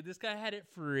God, dude, this guy had it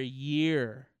for a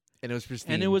year. And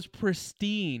it was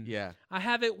pristine. Yeah. I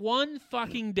have it one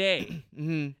fucking day,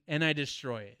 and I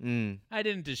destroy it. I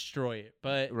didn't destroy it,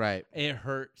 but it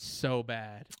hurt so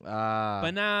bad.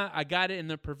 But now I got it in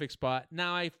the perfect spot.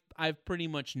 Now I pretty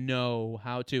much know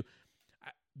how to.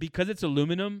 Because it's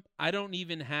aluminum, I don't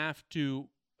even have to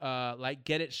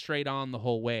get it straight on the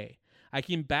whole way. I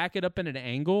can back it up at an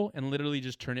angle and literally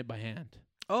just turn it by hand.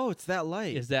 Oh, it's that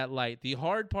light. Is that light. The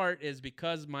hard part is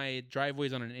because my driveway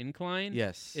is on an incline,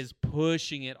 yes, is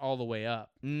pushing it all the way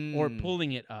up or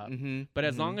pulling it up. But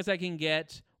as long as I can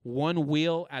get one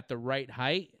wheel at the right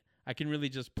height, I can really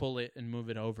just pull it and move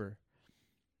it over.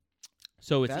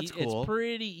 So it's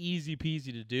pretty easy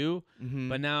peasy to do,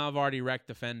 but now I've already wrecked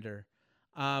the fender.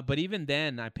 But even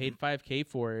then, I paid $5,000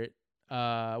 for it,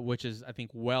 which is, I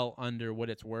think, well under what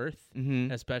it's worth,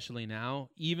 especially now.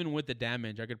 Even with the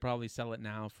damage, I could probably sell it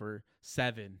now for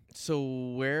 $7,000.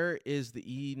 So where is the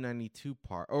E92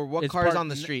 park? Or what car is on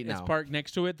the street now? It's parked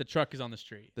next to it. The truck is on the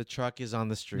street. The truck is on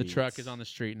the street. The truck is on the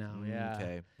street now,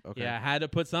 yeah. Okay. Yeah, I had to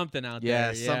put something out there.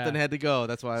 Yeah, something had to go.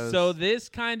 That's why I was... So this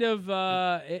kind of,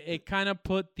 it kind of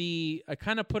put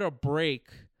a break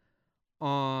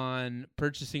on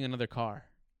purchasing another car.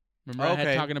 Remember I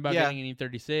had talking about getting an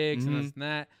E36 and this and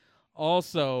that.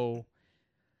 Also,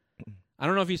 I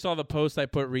don't know if you saw the post I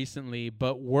put recently,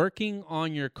 but working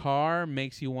on your car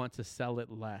makes you want to sell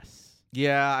it less.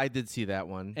 Yeah, I did see that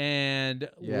one. And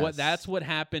that's what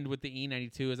happened with the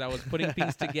E92 is I was putting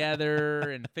things together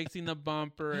and fixing the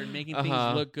bumper and making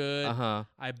things look good.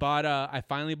 I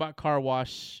finally bought car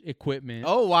wash equipment.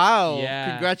 Oh, wow.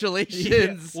 Yeah.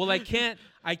 Congratulations. Yeah. Well, I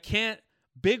can't.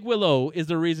 Big Willow is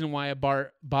the reason why I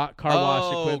bought car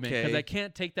wash equipment, because I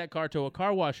can't take that car to a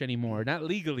car wash anymore, not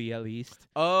legally at least.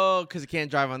 Oh, because it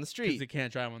can't drive on the street. Because it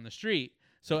can't drive on the street.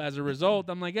 So as a result,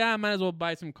 I'm like, I might as well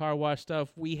buy some car wash stuff.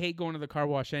 We hate going to the car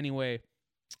wash anyway.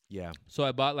 Yeah. So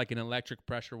I bought like an electric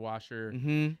pressure washer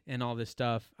and all this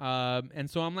stuff. And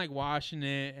so I'm like washing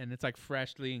it, and it's like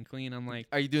freshly and clean. I'm like,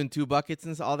 are you doing 2 buckets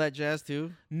and all that jazz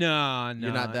too? No.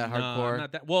 You're not that hardcore? I'm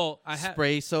not that. Well, I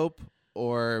spray soap.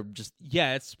 Or just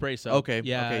it's spray soap. Okay,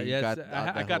 yeah, okay.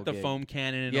 I got the foam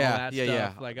cannon and all that stuff.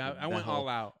 Yeah. Like I went all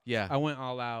out. Yeah, I went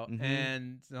all out,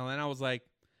 and then I was like,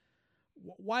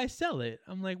 "Why sell it?"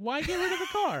 I'm like, "Why get rid of the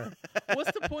car?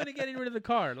 What's the point of getting rid of the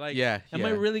car? Like, am I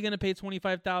really gonna pay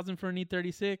 $25,000 for an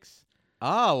E36?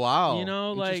 Oh wow,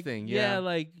 interesting.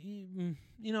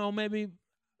 Maybe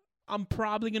I'm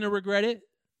probably gonna regret it.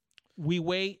 We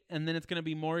wait, and then it's gonna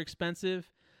be more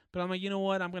expensive. But I'm like, you know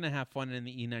what? I'm going to have fun in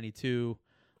the E92.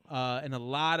 And a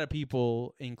lot of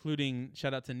people, including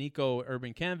shout out to Nico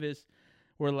Urban Canvas,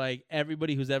 were like,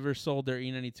 everybody who's ever sold their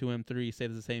E92 M3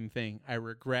 says the same thing. I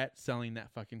regret selling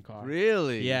that fucking car.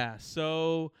 Really? Yeah.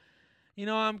 So,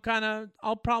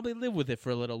 I'll probably live with it for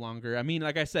a little longer. I mean,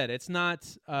 like I said, it's not.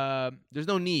 There's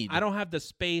no need. I don't have the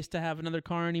space to have another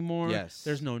car anymore. Yes.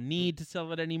 There's no need to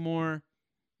sell it anymore.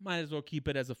 Might as well keep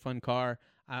it as a fun car.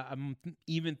 I'm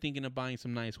even thinking of buying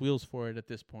some nice wheels for it at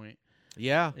this point.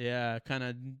 Yeah. Yeah, kind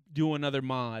of do another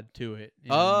mod to it.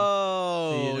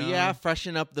 Yeah,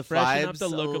 freshen up the freshen vibes, up the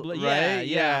look of it. right?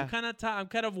 Yeah. I'm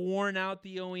kind of worn out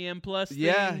the OEM Plus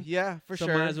thing. Yeah, for so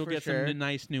sure. might as well get some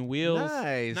nice new wheels.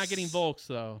 Nice. Not getting Volks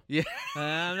though. Yeah,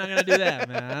 I'm not gonna do that,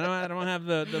 man. I don't have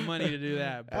the money to do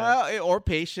that. But. Or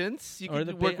patience. You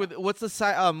can work with. What's the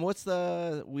size? What's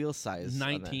the wheel size?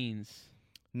 19s.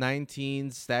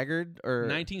 19 staggered or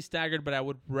 19 staggered, but I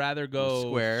would rather go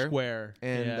square.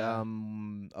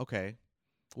 And okay,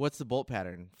 what's the bolt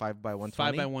pattern? 5x120.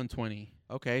 5x120.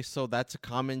 Okay, so that's a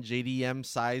common JDM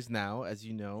size now, as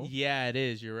you know. Yeah, it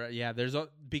is. You're right. Yeah,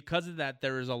 because of that,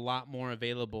 there is a lot more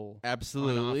available.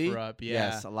 Absolutely. On OfferUp. Yeah.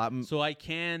 Yes, a lot. So I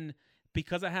can.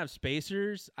 Because I have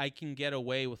spacers, I can get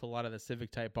away with a lot of the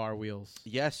Civic Type R wheels.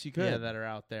 Yes, you could. Yeah, that are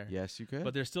out there. Yes, you could.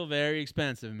 But they're still very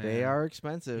expensive, man. They are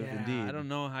expensive, indeed. I don't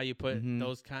know how you put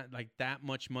those that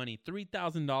much money.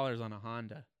 $3,000 on a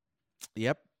Honda.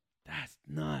 Yep. That's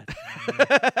nuts.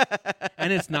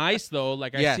 And it's nice though.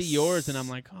 Like I see yours, and I'm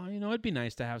like, oh, it'd be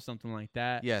nice to have something like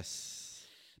that. Yes.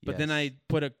 But then I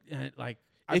put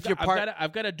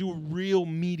I've got to do real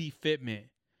meaty fitment.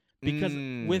 Because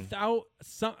without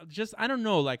I don't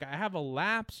know, like I have a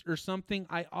lapse or something,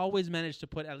 I always manage to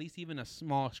put at least even a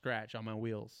small scratch on my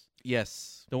wheels.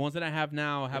 Yes. The ones that I have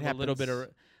now have a little bit of,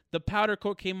 the powder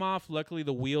coat came off. Luckily,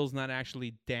 the wheel's not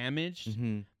actually damaged,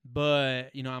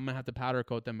 but I'm going to have to powder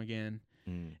coat them again.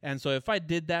 And so if I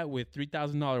did that with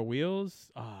 $3,000 wheels,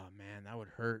 oh man, that would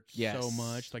hurt so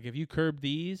much. Like if you curb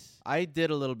these. I did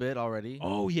a little bit already.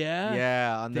 Oh, yeah?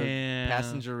 Yeah, on the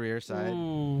passenger rear side.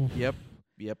 Ooh. Yep.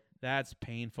 That's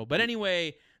painful. But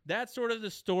anyway, that's sort of the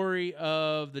story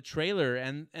of the trailer.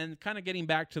 And kind of getting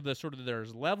back to the sort of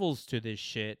there's levels to this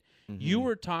shit. You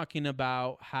were talking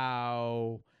about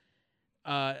how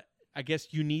I guess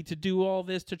you need to do all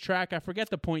this to track. I forget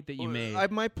the point that you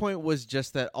made. My point was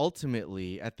just that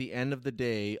ultimately, at the end of the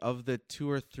day, of the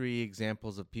 2 or 3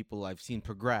 examples of people I've seen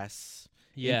progress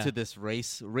into this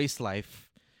race life,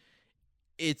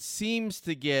 it seems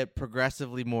to get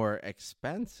progressively more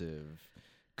expensive.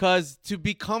 Because to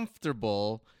be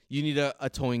comfortable, you need a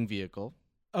towing vehicle.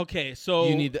 Okay, so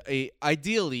you need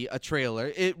ideally a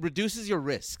trailer. It reduces your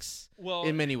risks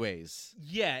in many ways.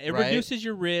 Yeah, it reduces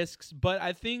your risks, but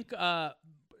I think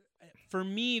for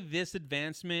me, this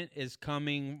advancement is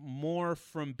coming more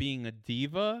from being a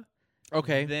diva,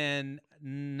 than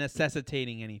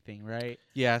necessitating anything. Right?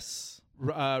 Yes.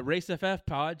 Race FF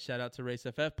Pod, shout out to Race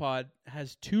FF Pod,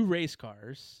 has 2 race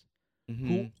cars.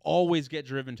 Who always get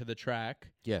driven to the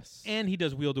track. Yes. And he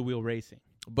does wheel-to-wheel racing.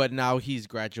 But now he's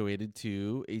graduated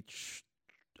to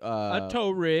a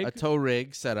tow rig. A tow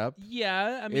rig setup.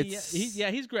 Yeah, I mean,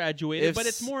 he's graduated, but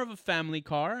it's more of a family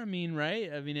car. I mean,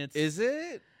 right? I mean, Is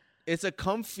it? It's a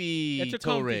comfy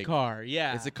tow rig. Car,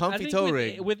 yeah. It's a comfy tow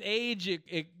rig. With age,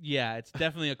 it's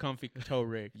definitely a comfy tow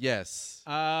rig. Yes.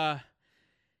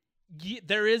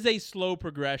 There is a slow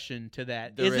progression to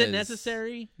that. Is it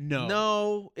necessary? No.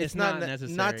 No, it's not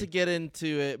necessary. Not to get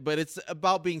into it, but it's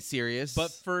about being serious.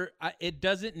 But it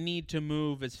doesn't need to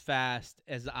move as fast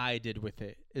as I did with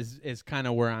it. Is kind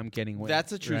of where I'm getting with.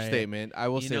 That's a true statement. I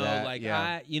will say that. Like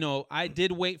I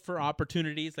did wait for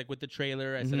opportunities. Like with the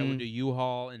trailer, I said I would do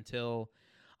U-Haul until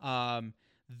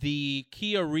the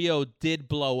Kia Rio did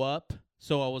blow up.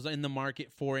 So I was in the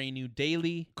market for a new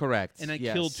daily. Correct. And I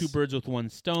killed 2 birds with 1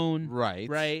 stone. Right.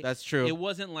 Right. That's true. It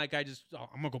wasn't like I just,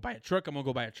 I'm going to go buy a truck. I'm going to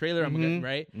go buy a trailer. I'm going to,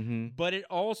 right? But it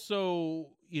also,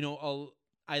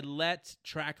 I let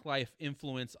track life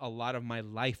influence a lot of my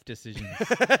life decisions.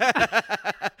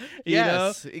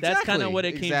 Exactly. That's kind of what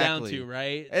it came down to,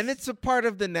 right? And it's a part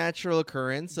of the natural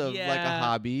occurrence of like a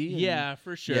hobby. Yeah,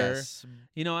 for sure. Yes.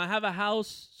 I have a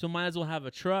house, so might as well have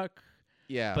a truck.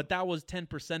 Yeah. But that was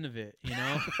 10% of it,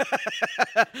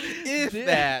 If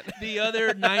that. The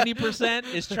other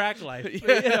 90% is track life.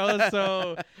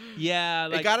 So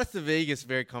it got us to Vegas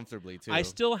very comfortably too. I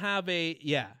still have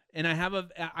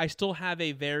I still have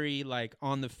a very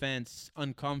on the fence,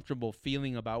 uncomfortable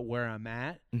feeling about where I'm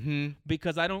at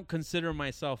because I don't consider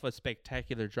myself a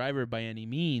spectacular driver by any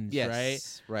means, right?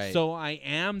 So I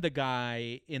am the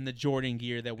guy in the Jordan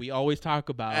gear that we always talk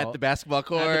about at the basketball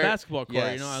court.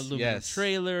 Aluminum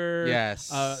trailer,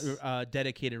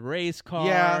 dedicated race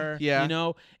car. Yeah.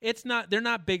 They're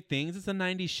not big things. It's a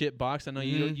 90s shit box. I know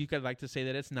you could like to say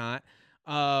that it's not.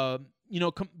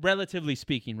 relatively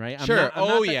speaking, right? Sure.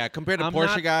 Compared to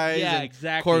Porsche guys and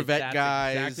exactly, Corvette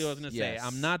guys. Exactly what I was going to say.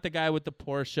 I'm not the guy with the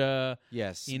Porsche.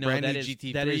 Yes. Brand new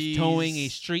GT3s. That is towing a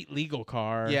street legal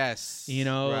car. Yes.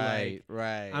 Right.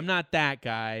 I'm not that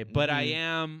guy, but I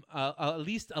am at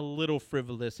least a little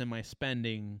frivolous in my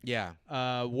spending. Yeah.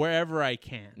 Wherever I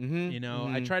can.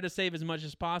 I try to save as much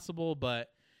as possible,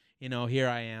 but here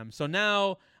I am. So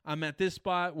now I'm at this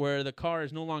spot where the car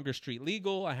is no longer street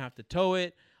legal. I have to tow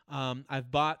it. I've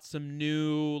bought some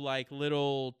new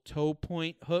little tow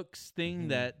point hooks thing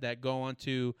that go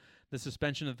onto the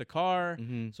suspension of the car,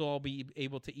 so I'll be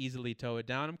able to easily tow it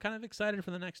down. I'm kind of excited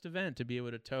for the next event to be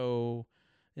able to tow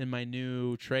in my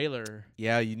new trailer.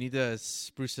 Yeah, you need to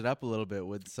spruce it up a little bit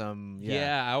with some.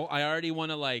 Yeah, I already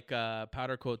want to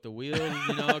powder coat the wheels,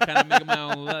 kind of make them my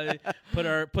own. Put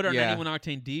our 91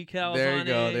 octane decals there on you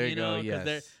go, it. There you go.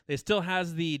 Yes. It still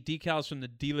has the decals from the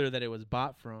dealer that it was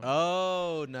bought from.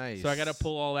 Oh, nice. So I got to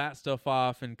pull all that stuff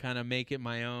off and kind of make it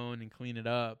my own and clean it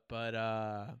up. But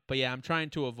yeah, I'm trying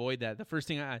to avoid that. The first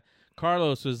thing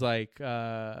Carlos was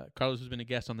Carlos has been a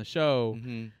guest on the show.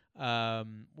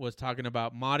 Was talking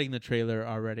about modding the trailer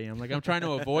already. I'm like, I'm trying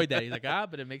to avoid that. He's like,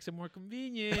 but it makes it more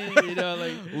convenient,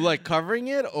 like covering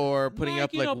it or putting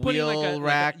up wheel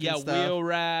rack. Wheel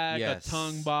rack, a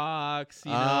tongue box,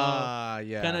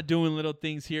 kind of doing little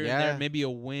things here and there. Maybe a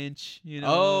winch,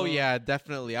 Oh yeah,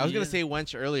 definitely. I was gonna say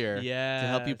winch earlier. Yeah, to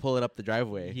help you pull it up the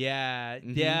driveway. Yeah,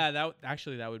 yeah.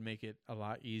 That would make it a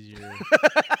lot easier.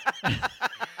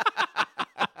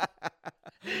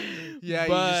 Yeah,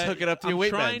 but you just hook it up to your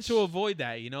weight bench. I'm trying to avoid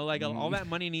that, all that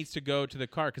money needs to go to the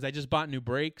car because I just bought new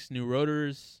brakes, new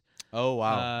rotors. Oh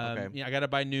wow! Okay. Yeah, I gotta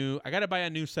buy a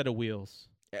new set of wheels.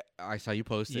 I saw you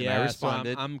post it. And I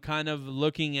responded. So I'm kind of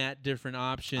looking at different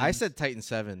options. I said Titan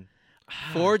 7.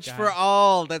 Forge for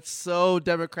all. That's so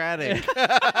democratic.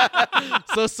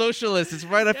 So socialist. It's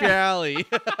right up your alley.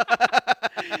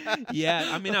 Yeah,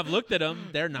 I mean, I've looked at them.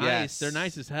 They're nice. Yes. They're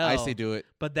nice as hell. I say do it.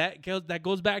 But that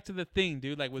goes back to the thing,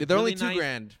 dude. They're really only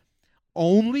 $2,000.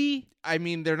 Only? I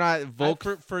mean, they're not Volk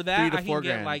for that. $3,000 to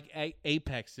 $4,000. I can get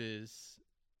Apexes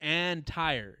and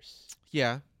tires.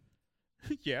 Yeah.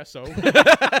 Yeah. So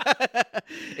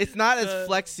it's not as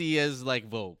flexy as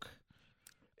Volk.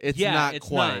 It's not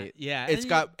quite. Yeah, it's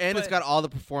got all the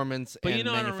performance. But and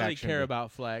I don't really care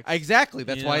about flex. Exactly.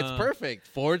 That's why it's perfect.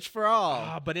 Forge for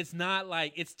all. But it's not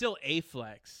it's still a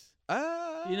flex.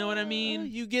 You know what I mean?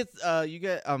 You get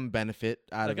benefit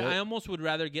out of it. I almost would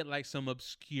rather get some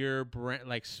obscure brand,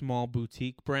 small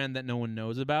boutique brand that no one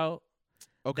knows about.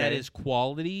 Okay. That is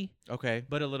quality. Okay.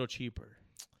 But a little cheaper.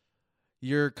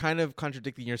 You're kind of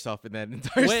contradicting yourself in that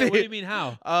entire Wait, statement. What do you mean?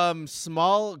 How?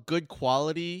 Small, good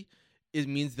quality. It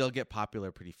means they'll get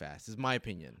popular pretty fast, is my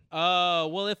opinion.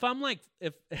 Well, if I'm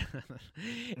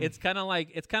it's kind of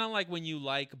like when you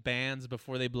like bands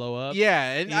before they blow up.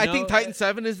 Yeah, and I think Titan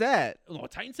 7 is that. Oh,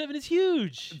 Titan 7 is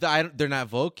huge. They're not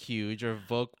Vogue huge or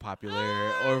Vogue popular,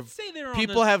 or I'd say they're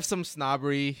people have some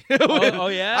snobbery. Oh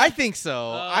yeah, I think so.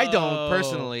 I don't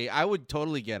personally. I would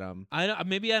totally get them.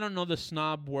 Maybe I don't know the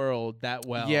snob world that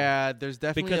well. Yeah, there's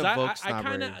definitely a Vogue snobbery. I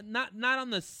kind of not on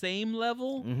the same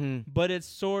level, but it's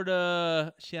sort of.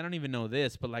 I don't even know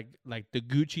this, but like the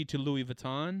Gucci to Louis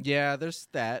Vuitton. Yeah, there's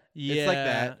that. Yeah, it's like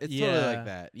that. It's totally like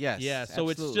that. Yes. Yeah. So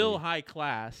absolutely. It's still high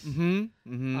class.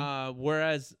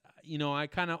 Whereas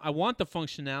I want the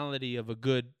functionality of a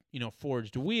good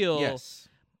forged wheel. Yes.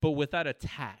 But without a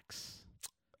tax.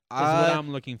 Is what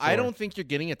I'm looking for. I don't think you're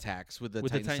getting a tax with the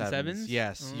Titan 7s.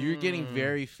 Yes, you're getting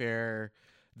very fair.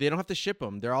 They don't have to ship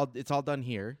them. It's all done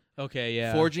here. Okay.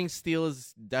 Yeah. Forging steel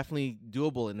is definitely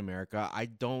doable in America. I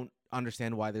don't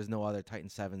understand why there's no other Titan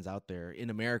 7s out there in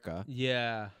America.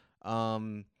 Yeah.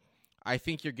 I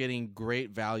think you're getting great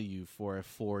value for a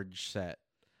forge set.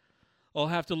 I'll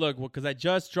have to look because I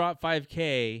just dropped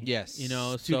 5K. Yes.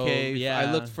 2K. So, yeah. I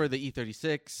looked for the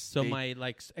E36. So my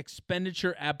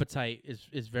expenditure appetite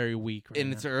is very weak right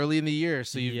now. It's early in the year,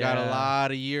 so you've got a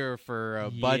lot of year for a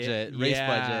budget, race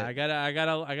budget. I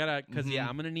gotta because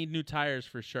I'm gonna need new tires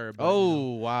for sure. But,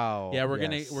 wow. Yeah, we're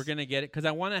gonna get it because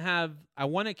I want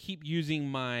to keep using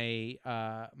my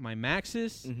my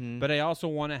Maxxis, but I also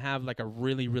want to have a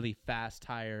really really fast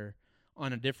tire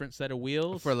on a different set of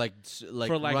wheels for like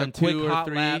run a quick 2 or hot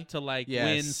 3 lap to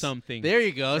win something. There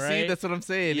you go. Right? See, that's what I'm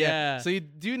saying. Yeah. So you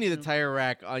do need a tire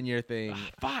rack on your thing.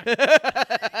 Fuck.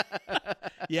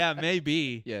 Yeah,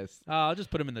 maybe. Yes. I'll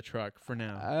just put them in the truck for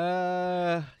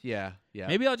now. Yeah.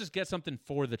 Maybe I'll just get something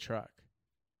for the truck.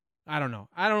 I don't know.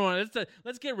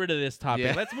 Let's get rid of this topic.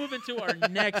 Yeah. Let's move into our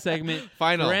next segment.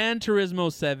 Final. Gran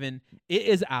Turismo 7. It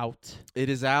is out. It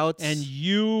is out. And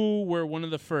you were one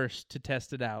of the first to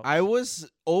test it out. I was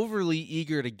overly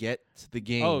eager to get the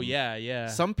game. Oh, yeah.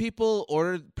 Some people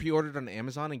pre-ordered on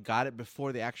Amazon and got it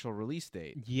before the actual release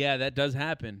date. Yeah, that does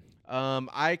happen.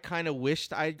 I kind of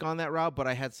wished I'd gone that route, but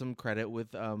I had some credit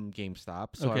with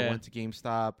GameStop. So I went to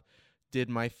GameStop, did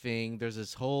my thing. There's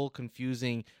this whole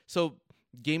confusing... So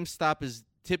GameStop is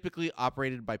typically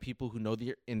operated by people who know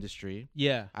the industry.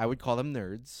 Yeah. I would call them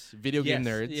nerds, video game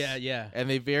nerds. Yeah. And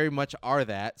they very much are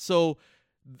that. So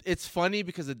it's funny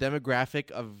because the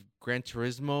demographic of Gran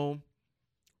Turismo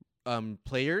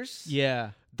players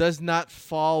does not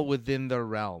fall within the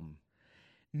realm.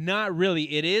 Not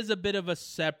really. It is a bit of a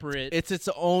separate... It's its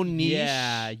own niche.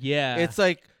 Yeah. It's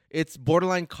like, it's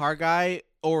borderline car guy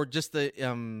or just a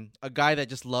guy that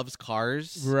just loves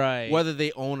cars. Right. Whether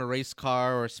they own a race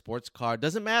car or a sports car,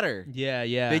 doesn't matter.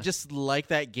 Yeah. They just like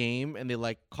that game and they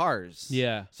like cars.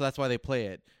 Yeah. So that's why they play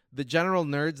it. The general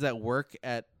nerds that work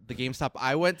at the GameStop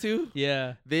I went to,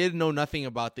 they know nothing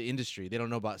about the industry. They don't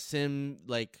know about sim,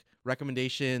 like,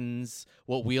 recommendations,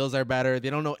 what wheels are better. They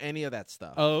don't know any of that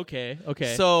stuff. Oh, okay.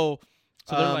 So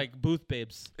they're like booth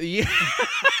babes. Yeah.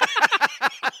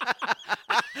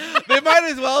 They might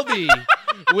as well be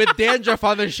with dandruff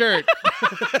on their shirt.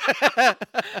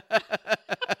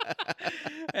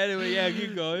 Anyway,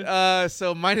 keep going.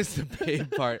 So minus the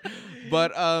babe part.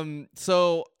 But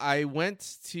so I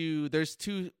went to, there's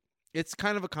two, it's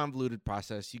kind of a convoluted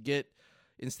process. You get,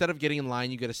 instead of getting in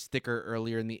line, you get a sticker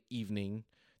earlier in the evening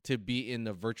to be in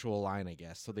the virtual line, I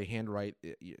guess. So they handwrite,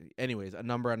 anyways, a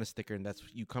number on a sticker, and that's,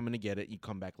 you come in to get it, you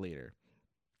come back later.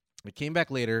 I came back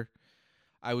later.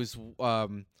 I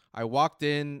I walked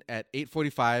in at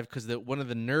 8:45 because one of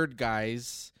the nerd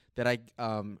guys that I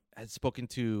had spoken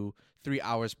to 3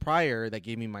 hours prior that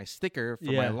gave me my sticker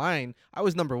for my line. I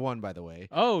was number 1, by the way.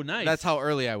 Oh, nice. That's how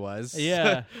early I was.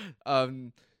 Yeah.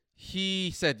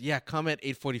 He said, "Yeah, come at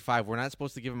 8:45. We're not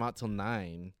supposed to give them out till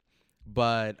 9."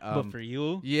 But for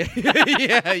you,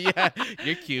 yeah,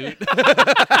 you're cute.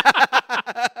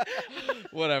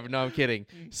 Whatever. No, I'm kidding.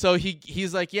 So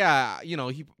he's like, yeah,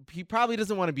 he probably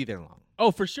doesn't want to be there long. Oh,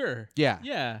 for sure.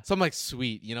 Yeah. So I'm like,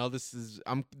 sweet. This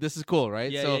is cool,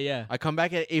 right? Yeah. I come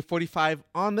back at 8:45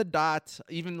 on the dot,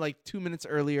 even like 2 minutes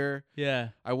earlier. Yeah.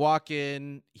 I walk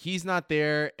in. He's not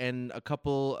there, and a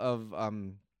couple of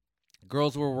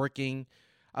girls were working.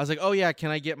 I was like, oh, yeah,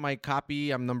 can I get my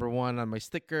copy? I'm number 1 on my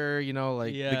sticker,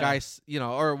 the guys,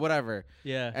 or whatever.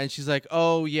 Yeah. And she's like,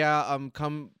 oh, yeah,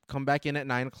 come back in at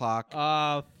 9 o'clock.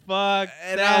 Oh, fuck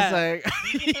and that. I was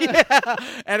like, yeah.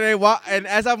 And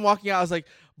as I'm walking out, I was like,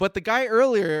 but the guy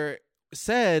earlier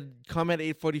said come at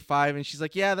 8:45. And she's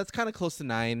like, yeah, that's kind of close to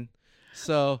 9.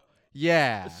 So...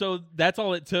 yeah. So that's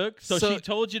all it took? So she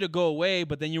told you to go away,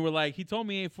 but then you were like, he told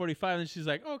me 8:45, and she's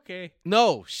like, okay.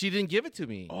 No, she didn't give it to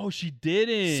me. Oh, she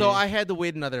didn't. So I had to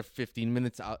wait another 15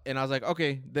 minutes out, and I was like,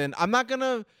 okay, then I'm not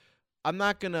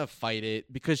gonna fight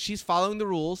it because she's following the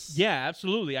rules. Yeah,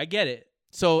 absolutely. I get it.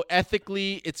 So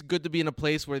ethically, it's good to be in a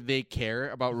place where they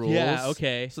care about rules. Yeah,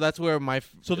 okay. So that's where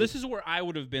So this is where I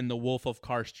would have been the wolf of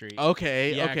Car Street.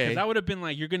 Okay, yeah, okay. Because I would have been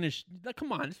like, you're going to...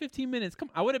 come on, it's 15 minutes. Come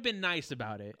on. I would have been nice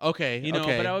about it. Okay,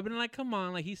 okay. But I would have been like, come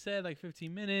on. Like, he said, like,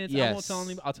 15 minutes. Yes. I won't tell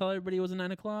anybody. I'll tell everybody it was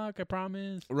 9 o'clock. I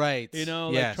promise. Right.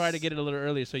 Like, try to get it a little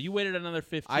earlier. So you waited another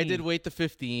 15. I did wait the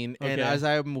 15. Okay. And as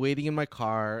I'm waiting in my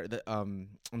car, I'm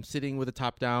sitting with the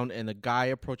top down, and the guy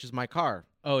approaches my car.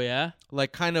 Oh, yeah?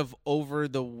 Like, kind of over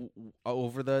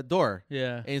the door.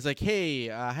 Yeah. And he's like, hey,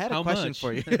 I had a question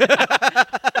for you.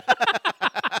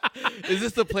 Is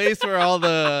this the place where all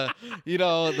the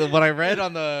what I read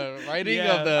on the writing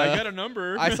of the... I got a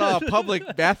number. I saw a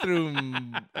public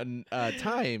bathroom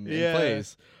time in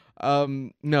place.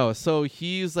 No, so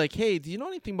he's like, hey, do you know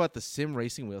anything about the sim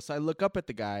racing wheel? So I look up at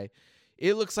the guy.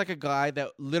 It looks like a guy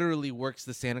that literally works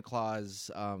the Santa Claus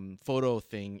photo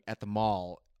thing at the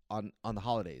mall on the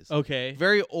holidays. Okay.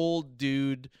 Very old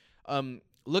dude.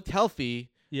 Looked healthy.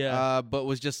 Yeah. But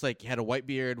was just like, had a white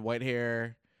beard, white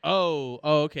hair. Oh,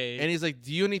 okay. And he's like,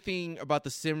 do you know anything about the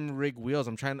sim rig wheels?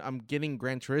 I'm getting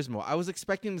Gran Turismo. I was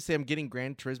expecting to say I'm getting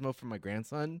Gran Turismo for my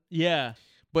grandson. Yeah.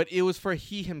 But it was for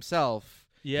he himself.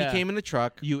 Yeah. He came in the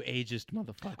truck. You ageist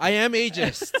motherfucker. I am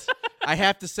ageist. I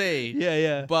have to say.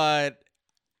 Yeah. But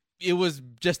it was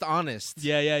just honest.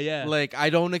 Yeah. Like, I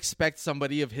don't expect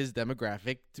somebody of his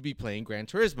demographic to be playing Gran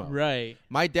Turismo. Right.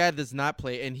 My dad does not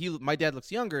play, and my dad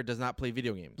looks younger, does not play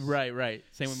video games. Right.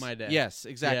 Same with my dad. Yes,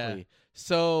 exactly. Yeah.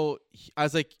 So I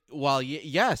was like, well,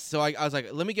 yes. So I was like,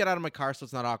 let me get out of my car so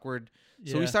it's not awkward.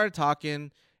 So we started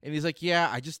talking, And he's like,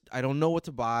 yeah, I don't know what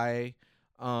to buy.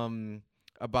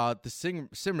 About the sim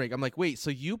rig. I'm like, wait,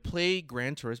 so you play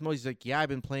Gran Turismo? He's like, yeah, I've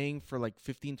been playing for like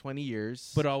 15, 20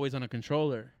 years. But always on a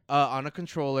controller. On a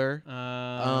controller.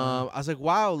 I was like,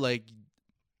 wow, like,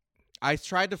 I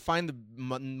tried to find the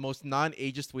most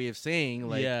non-ageist way of saying,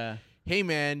 like, hey,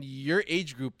 man, your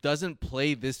age group doesn't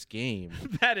play this game.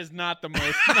 That is not the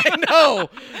most. I know.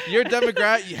 Your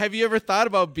demographic. Have you ever thought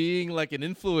about being like an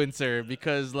influencer?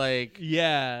 Because, like,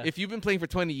 if you've been playing for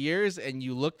 20 years and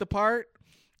you look the part,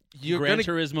 you're Gran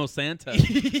Turismo Santa.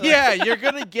 Yeah, you're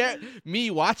gonna get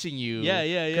me watching you.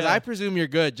 Yeah. Because I presume you're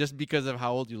good just because of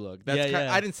how old you look. That's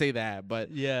I didn't say that, but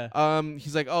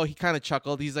he's like, oh, he kind of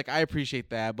chuckled. He's like, I appreciate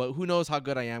that, but who knows how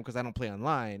good I am because I don't play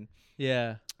online.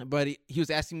 Yeah. But he was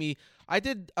asking me. I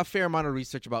did a fair amount of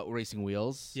research about racing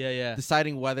wheels. Yeah.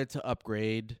 Deciding whether to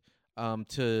upgrade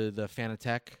to the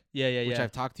Fanatec. Which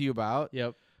I've talked to you about.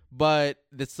 Yep. But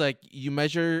it's like you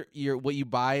measure what you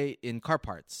buy in car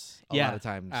parts a lot of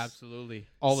times. Absolutely.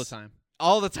 All the time.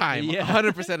 All the time. Yeah.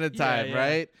 100% of the time, Yeah.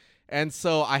 right? And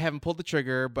so I haven't pulled the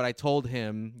trigger, but I told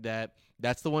him that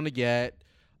that's the one to get.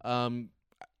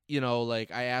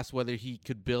 Like I asked whether he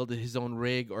could build his own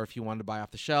rig or if he wanted to buy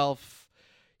off the shelf.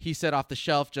 He said off the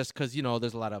shelf just because,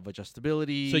 there's a lot of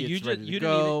adjustability. So you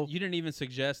didn't even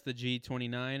suggest the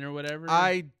G29 or whatever?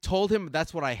 I told him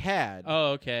that's what I had.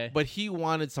 Oh, okay. But he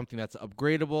wanted something that's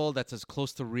upgradable, that's as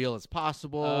close to real as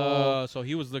possible. Oh, so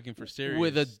he was looking for serious.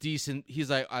 With a decent,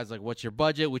 I was like, what's your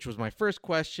budget? Which was my first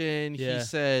question. Yeah. He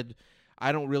said,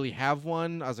 I don't really have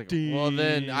one. I was like, well,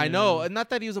 then I know. And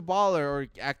not that he was a baller or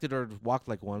acted or walked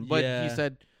like one, but he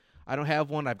said, I don't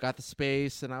have one. I've got the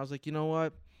space. And I was like, you know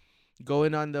what? Go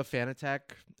in on the Fanatec.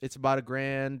 It's about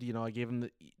 $1,000. I gave him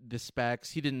the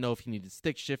specs. He didn't know if he needed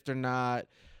stick shift or not.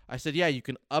 I said, yeah, you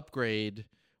can upgrade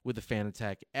with the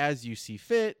Fanatec as you see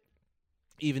fit.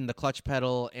 Even the clutch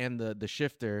pedal and the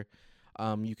shifter,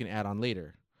 you can add on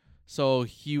later. So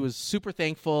he was super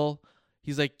thankful.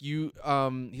 He's like,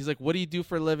 what do you do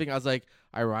for a living? I was like,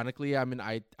 ironically, I'm in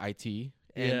IT.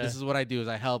 And this is what I do is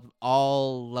I help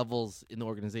all levels in the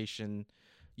organization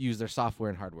use their software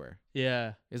and hardware.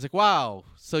 Yeah. He's like, wow,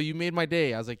 so you made my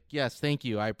day. I was like, yes, thank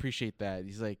you. I appreciate that.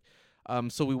 He's like,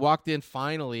 so we walked in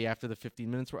finally after the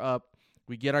 15 minutes were up.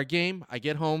 We get our game. I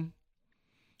get home.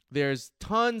 There's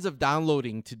tons of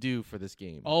downloading to do for this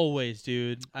game. Always,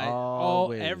 dude.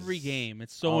 Every game.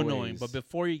 It's so annoying. But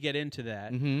before you get into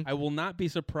that, I will not be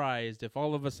surprised if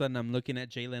all of a sudden I'm looking at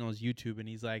Jay Leno's YouTube and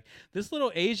he's like, this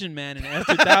little Asian man in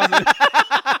S2000.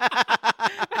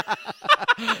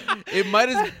 It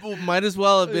might as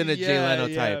well have been a Jay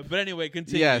Leno type. But anyway,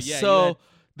 continue. Yeah, so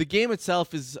the game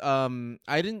itself is I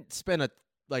didn't spend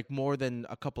more than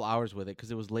a couple hours with it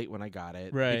because it was late when I got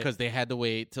it. Right. Because they had to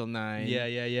wait till 9.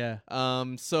 Yeah.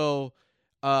 So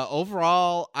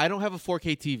overall, I don't have a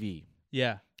 4K TV.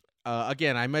 Yeah.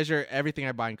 Again, I measure everything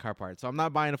I buy in car parts, so I'm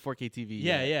not buying a 4K TV.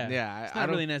 Yeah. It's not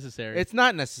really necessary. It's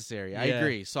not necessary. I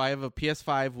agree. So I have a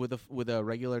PS5 with a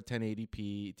regular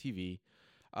 1080p TV.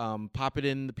 Pop it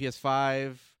in the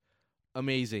PS5.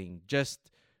 Amazing. Just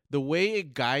the way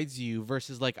it guides you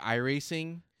versus like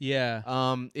iRacing. Yeah.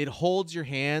 It holds your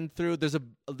hand through. There's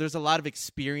a lot of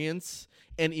experience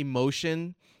and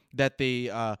emotion that they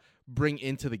bring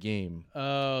into the game.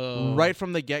 Oh. Right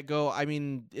from the get-go. I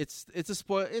mean, it's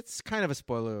kind of a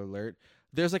spoiler alert.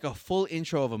 There's like a full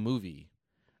intro of a movie.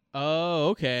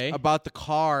 Oh, okay. About the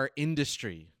car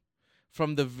industry.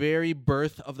 From the very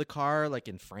birth of the car, like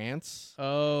in France.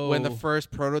 Oh. When the first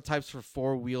prototypes for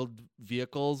four-wheeled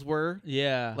vehicles were.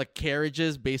 Yeah. Like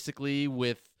carriages, basically,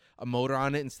 with a motor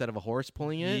on it instead of a horse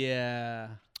pulling it. Yeah.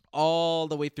 All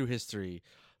the way through history.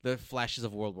 The flashes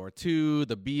of World War II,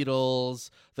 the Beatles,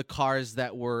 the cars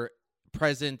that were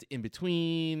present in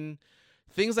between.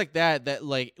 Things like that,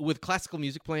 like, with classical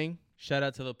music playing. Shout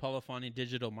out to the Polyphony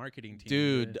digital marketing team.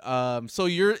 Dude, so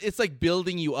it's like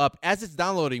building you up as it's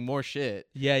downloading more shit.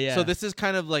 Yeah. So this is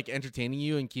kind of like entertaining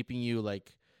you and keeping you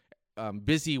like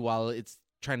busy while it's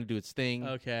trying to do its thing.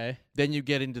 Okay. Then you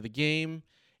get into the game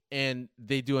and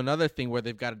they do another thing where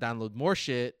they've got to download more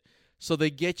shit. So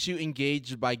they get you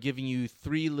engaged by giving you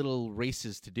 3 little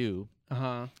races to do.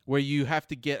 Where you have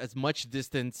to get as much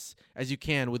distance as you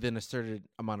can within a certain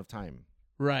amount of time.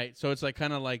 Right. So it's like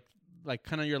kind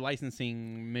of your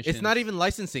licensing mission. It's not even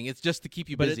licensing. It's just to keep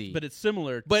you busy. But it's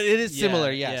similar. But it is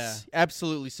similar, yes. Yeah.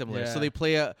 Absolutely similar. Yeah. So they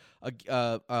play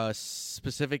a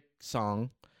specific song,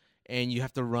 and you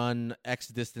have to run X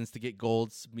distance to get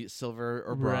gold, silver,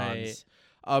 or bronze.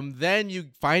 Right. Then you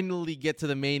finally get to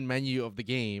the main menu of the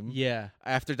game. Yeah.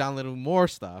 After downloading more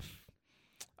stuff,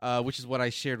 which is what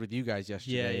I shared with you guys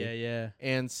yesterday. Yeah.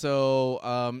 And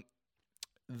so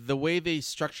the way they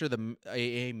structure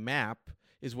a map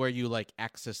is where you like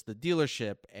access the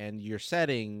dealership and your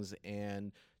settings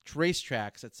and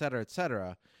racetracks, et cetera, et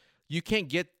cetera. You can't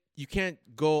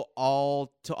go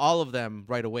all of them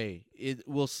right away. It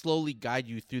will slowly guide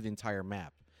you through the entire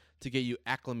map to get you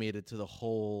acclimated to the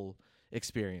whole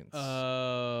experience.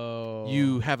 Oh.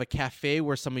 You have a cafe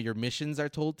where some of your missions are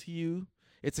told to you.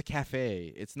 It's a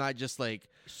cafe. It's not just like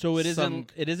so it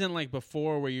isn't like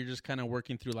before where you're just kind of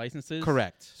working through licenses.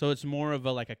 Correct. So it's more of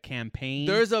a campaign.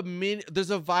 There's a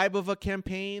vibe of a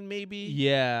campaign maybe.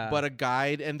 Yeah. But a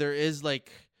guide, and there is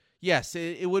like yes,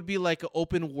 it would be like an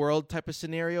open world type of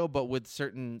scenario, but with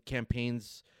certain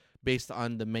campaigns based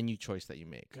on the menu choice that you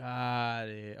make. Got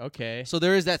it. Okay. So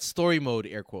there is that story mode,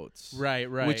 air quotes. Right.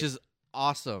 Which is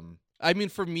awesome. I mean,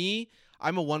 for me,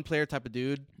 I'm a one-player type of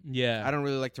dude. Yeah. I don't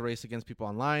really like to race against people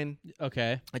online.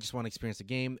 Okay. I just want to experience the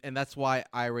game, and that's why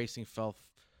iRacing fell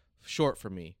short for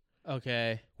me.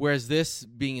 Okay. Whereas this,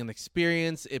 being an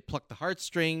experience, it plucked the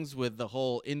heartstrings with the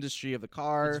whole industry of the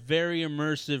car. It's very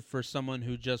immersive for someone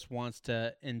who just wants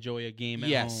to enjoy a game at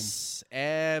home. Yes,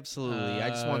 absolutely. I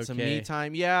just want some me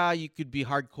time. Yeah, you could be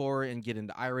hardcore and get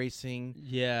into iRacing.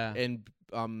 Yeah. And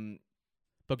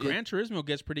but Gran Turismo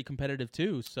gets pretty competitive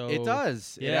too. So it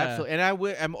does. Yeah. It absolutely.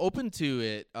 And I'm open to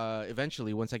it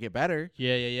eventually once I get better.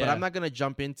 Yeah. But I'm not gonna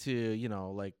jump into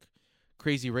like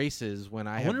crazy races when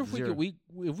I wonder have if zero.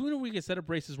 we could set up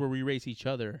races where we race each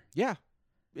other. Yeah,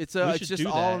 it's just do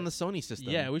all that. in the Sony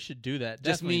system. Yeah, we should do that.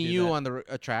 Just Definitely me and do you that. on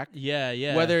the track.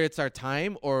 Yeah. Whether it's our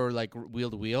time or like wheel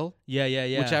to wheel.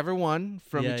 Yeah. Whichever one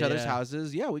from each other's yeah.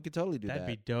 houses. Yeah, we could totally do that.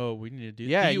 That'd be dope. We need to do.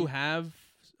 Yeah, Do you have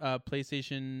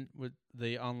PlayStation with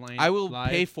the online? I will live?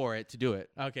 pay for it to do it.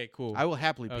 Okay, cool. I will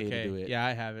happily pay to do it. Yeah,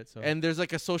 I have it. So And there's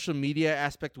like a social media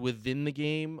aspect within the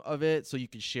game of it, so you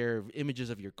can share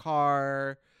images of your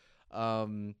car,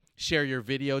 share your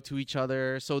video to each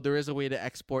other. So there is a way to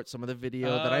export some of the video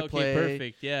that I play. Okay,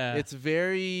 perfect. Yeah. It's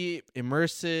very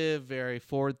immersive, very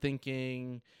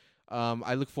forward-thinking.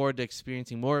 I look forward to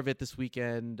experiencing more of it this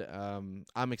weekend.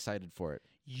 I'm excited for it.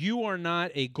 You are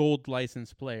not a gold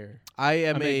license player. I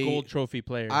am a gold trophy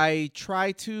player. I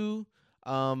try to,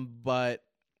 but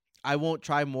I won't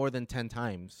try more than 10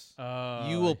 times.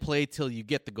 You will play till you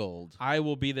get the gold. I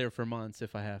will be there for months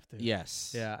if I have to.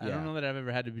 Yes. Yeah. I don't know that I've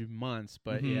ever had to be months,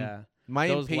 but yeah. My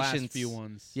Those impatience, last few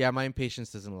ones. Yeah, my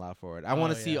impatience doesn't allow for it. I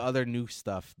want to see other new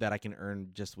stuff that I can earn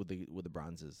just with the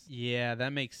bronzes. Yeah,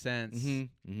 that makes sense.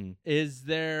 Mm-hmm. Is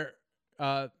there?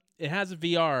 It has a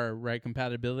VR, right?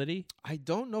 Compatibility. I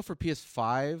don't know for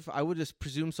PS5. I would just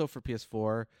presume so for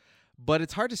PS4. But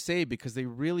it's hard to say because they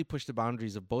really push the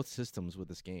boundaries of both systems with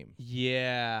this game.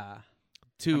 Yeah.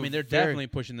 I mean, they're definitely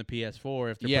pushing the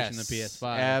PS4 if they're pushing the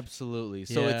PS5. Absolutely.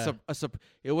 So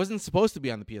it wasn't supposed to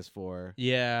be on the PS4.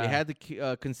 Yeah. They had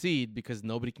to concede because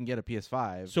nobody can get a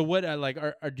PS5. So what?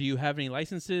 Do you have any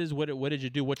licenses? What did you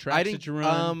do? What tracks did you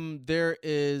run? There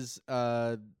is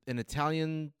an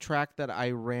Italian track that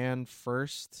I ran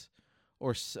first,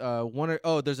 or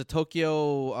there's a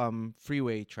Tokyo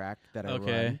freeway track that I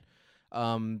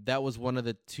run. That was one of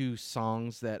the 2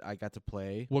 songs that I got to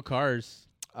play. What cars?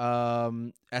 A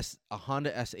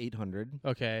Honda S800.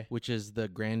 Okay. Which is the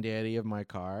granddaddy of my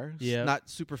car. Yeah. Not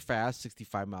super fast,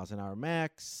 65 miles an hour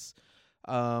max.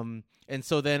 And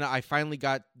so then I finally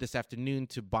got this afternoon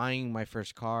to buying my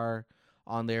first car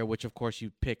on there, which of course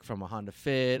you pick from a Honda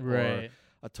Fit or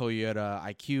a Toyota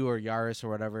IQ or Yaris or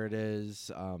whatever it is.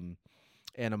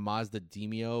 And a Mazda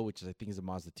Demio, which I think is a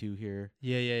Mazda 2 here.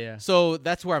 Yeah. So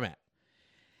that's where I'm at.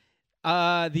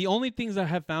 The only things I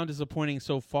have found disappointing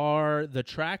so far, the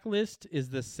track list is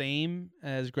the same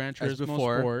as Gran Turismo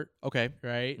Sport. Okay.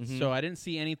 Right? Mm-hmm. So I didn't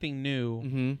see anything new.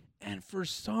 Mm-hmm. And for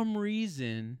some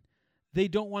reason, they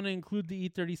don't want to include the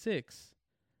E36.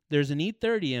 There's an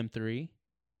E30 M3,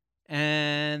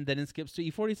 and then it skips to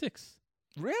E46.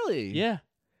 Really? Yeah.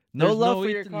 No love for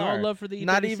your car. No love for the E36.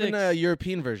 Not even a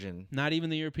European version. Not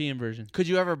even the European version. Could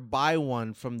you ever buy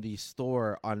one from the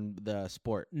store on the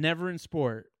Sport? Never in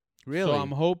Sport. Really? So I'm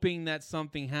hoping that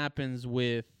something happens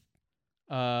with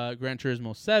Gran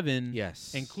Turismo 7.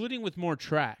 Yes. Including with more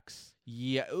tracks.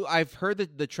 Yeah, I've heard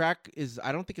that the track is,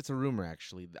 I don't think it's a rumor,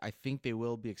 actually. I think they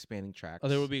will be expanding tracks. Oh,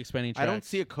 they will be expanding tracks. I don't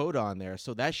see a code on there,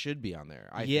 so that should be on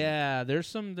there. I think. There's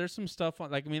some stuff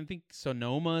on, I think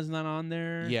Sonoma is not on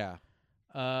there. Yeah.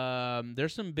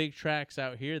 There's some big tracks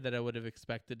out here that I would have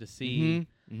expected to see.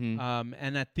 Mm-hmm.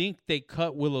 And I think they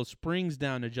cut Willow Springs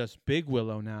down to just Big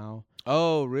Willow now.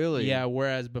 Oh, really? Yeah,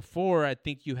 whereas before, I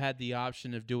think you had the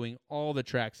option of doing all the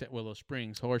tracks at Willow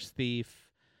Springs, Horse Thief,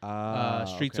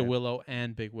 Streets of Willow,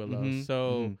 and Big Willow.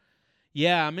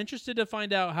 Yeah, I'm interested to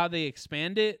find out how they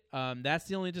expand it. That's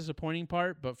the only disappointing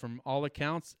part, but from all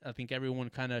accounts, I think everyone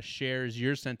kind of shares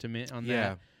your sentiment on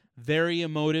that. Very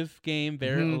emotive game,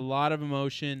 a lot of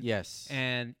emotion. Yes.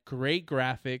 And great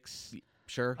graphics.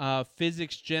 Sure.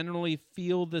 Physics generally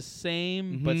feel the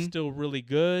same, but still really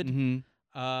good.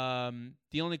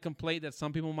 The only complaint that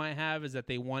some people might have is that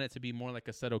they want it to be more like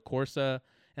Assetto Corsa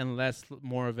and less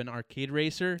more of an arcade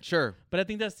racer. Sure. But I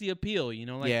think that's the appeal, you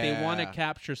know, like they want to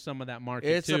capture some of that market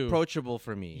it's too. Approachable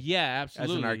for me. Yeah,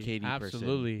 absolutely. As an arcade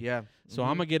absolutely. person. Yeah. So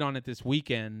I'm going to get on it this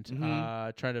weekend,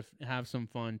 try to have some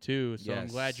fun too. So I'm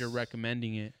glad you're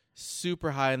recommending it.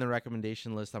 Super high on the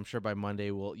recommendation list. I'm sure by Monday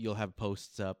you'll have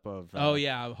posts up of oh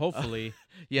yeah, hopefully.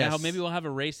 Yes. Yeah, maybe we'll have a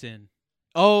race in.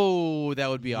 Oh, that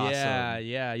would be awesome.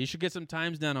 Yeah. You should get some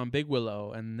times down on Big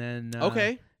Willow, and then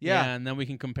okay. Yeah, and then we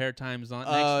can compare times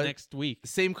on next week.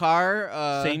 Same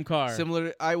car. Same car.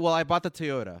 Similar. I bought the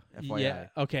Toyota. FYI. Yeah.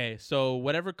 Okay. So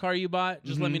whatever car you bought,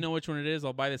 just let me know which one it is.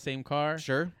 I'll buy the same car.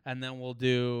 Sure. And then we'll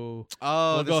do.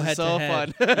 Oh, we'll this go is head so to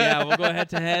head. fun. Yeah, we'll go head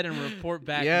to head and report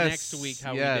back next week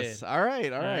how we did. All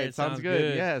right. Sounds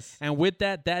good. Yes. And with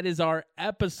that is our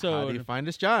episode. How do you find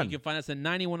us, John? You can find us at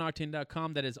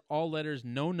 91octane.com. That is all letters,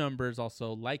 no numbers.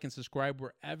 Also, like and subscribe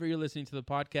wherever you're listening to the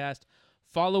podcast.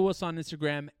 Follow us on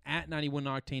Instagram at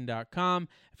 91octane.com.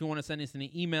 If you want to send us any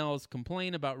emails,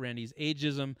 complain about Randy's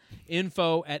ageism,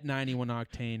 info at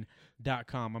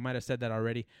 91octane.com. I might have said that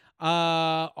already.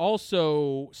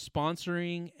 Also,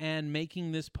 sponsoring and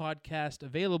making this podcast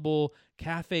available,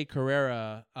 Cafe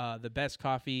Carrera, the best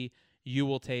coffee you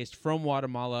will taste from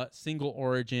Guatemala, single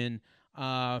origin,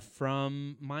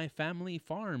 from my family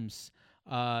farms.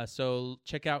 So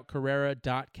check out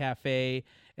carrera.cafe.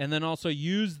 And then also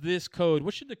use this code.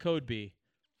 What should the code be?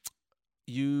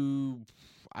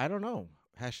 I don't know.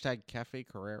 Hashtag Cafe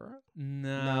Carrera?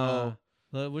 No.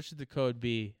 What should the code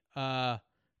be?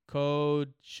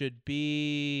 Code should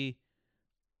be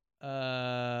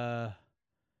Crokeville?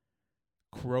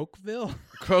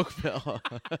 Crokeville.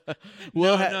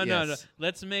 No.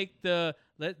 Let's make the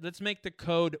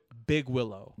code Big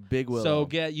Willow. Big Willow.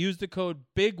 So use the code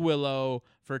Big Willow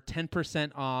for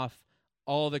 10% off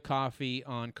all the coffee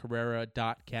on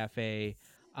Carrera.cafe.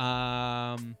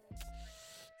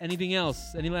 Anything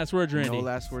else? Any last words, Randy? No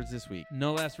last words this week.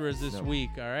 No last words this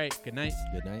week. All right. Good night.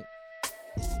 Good night.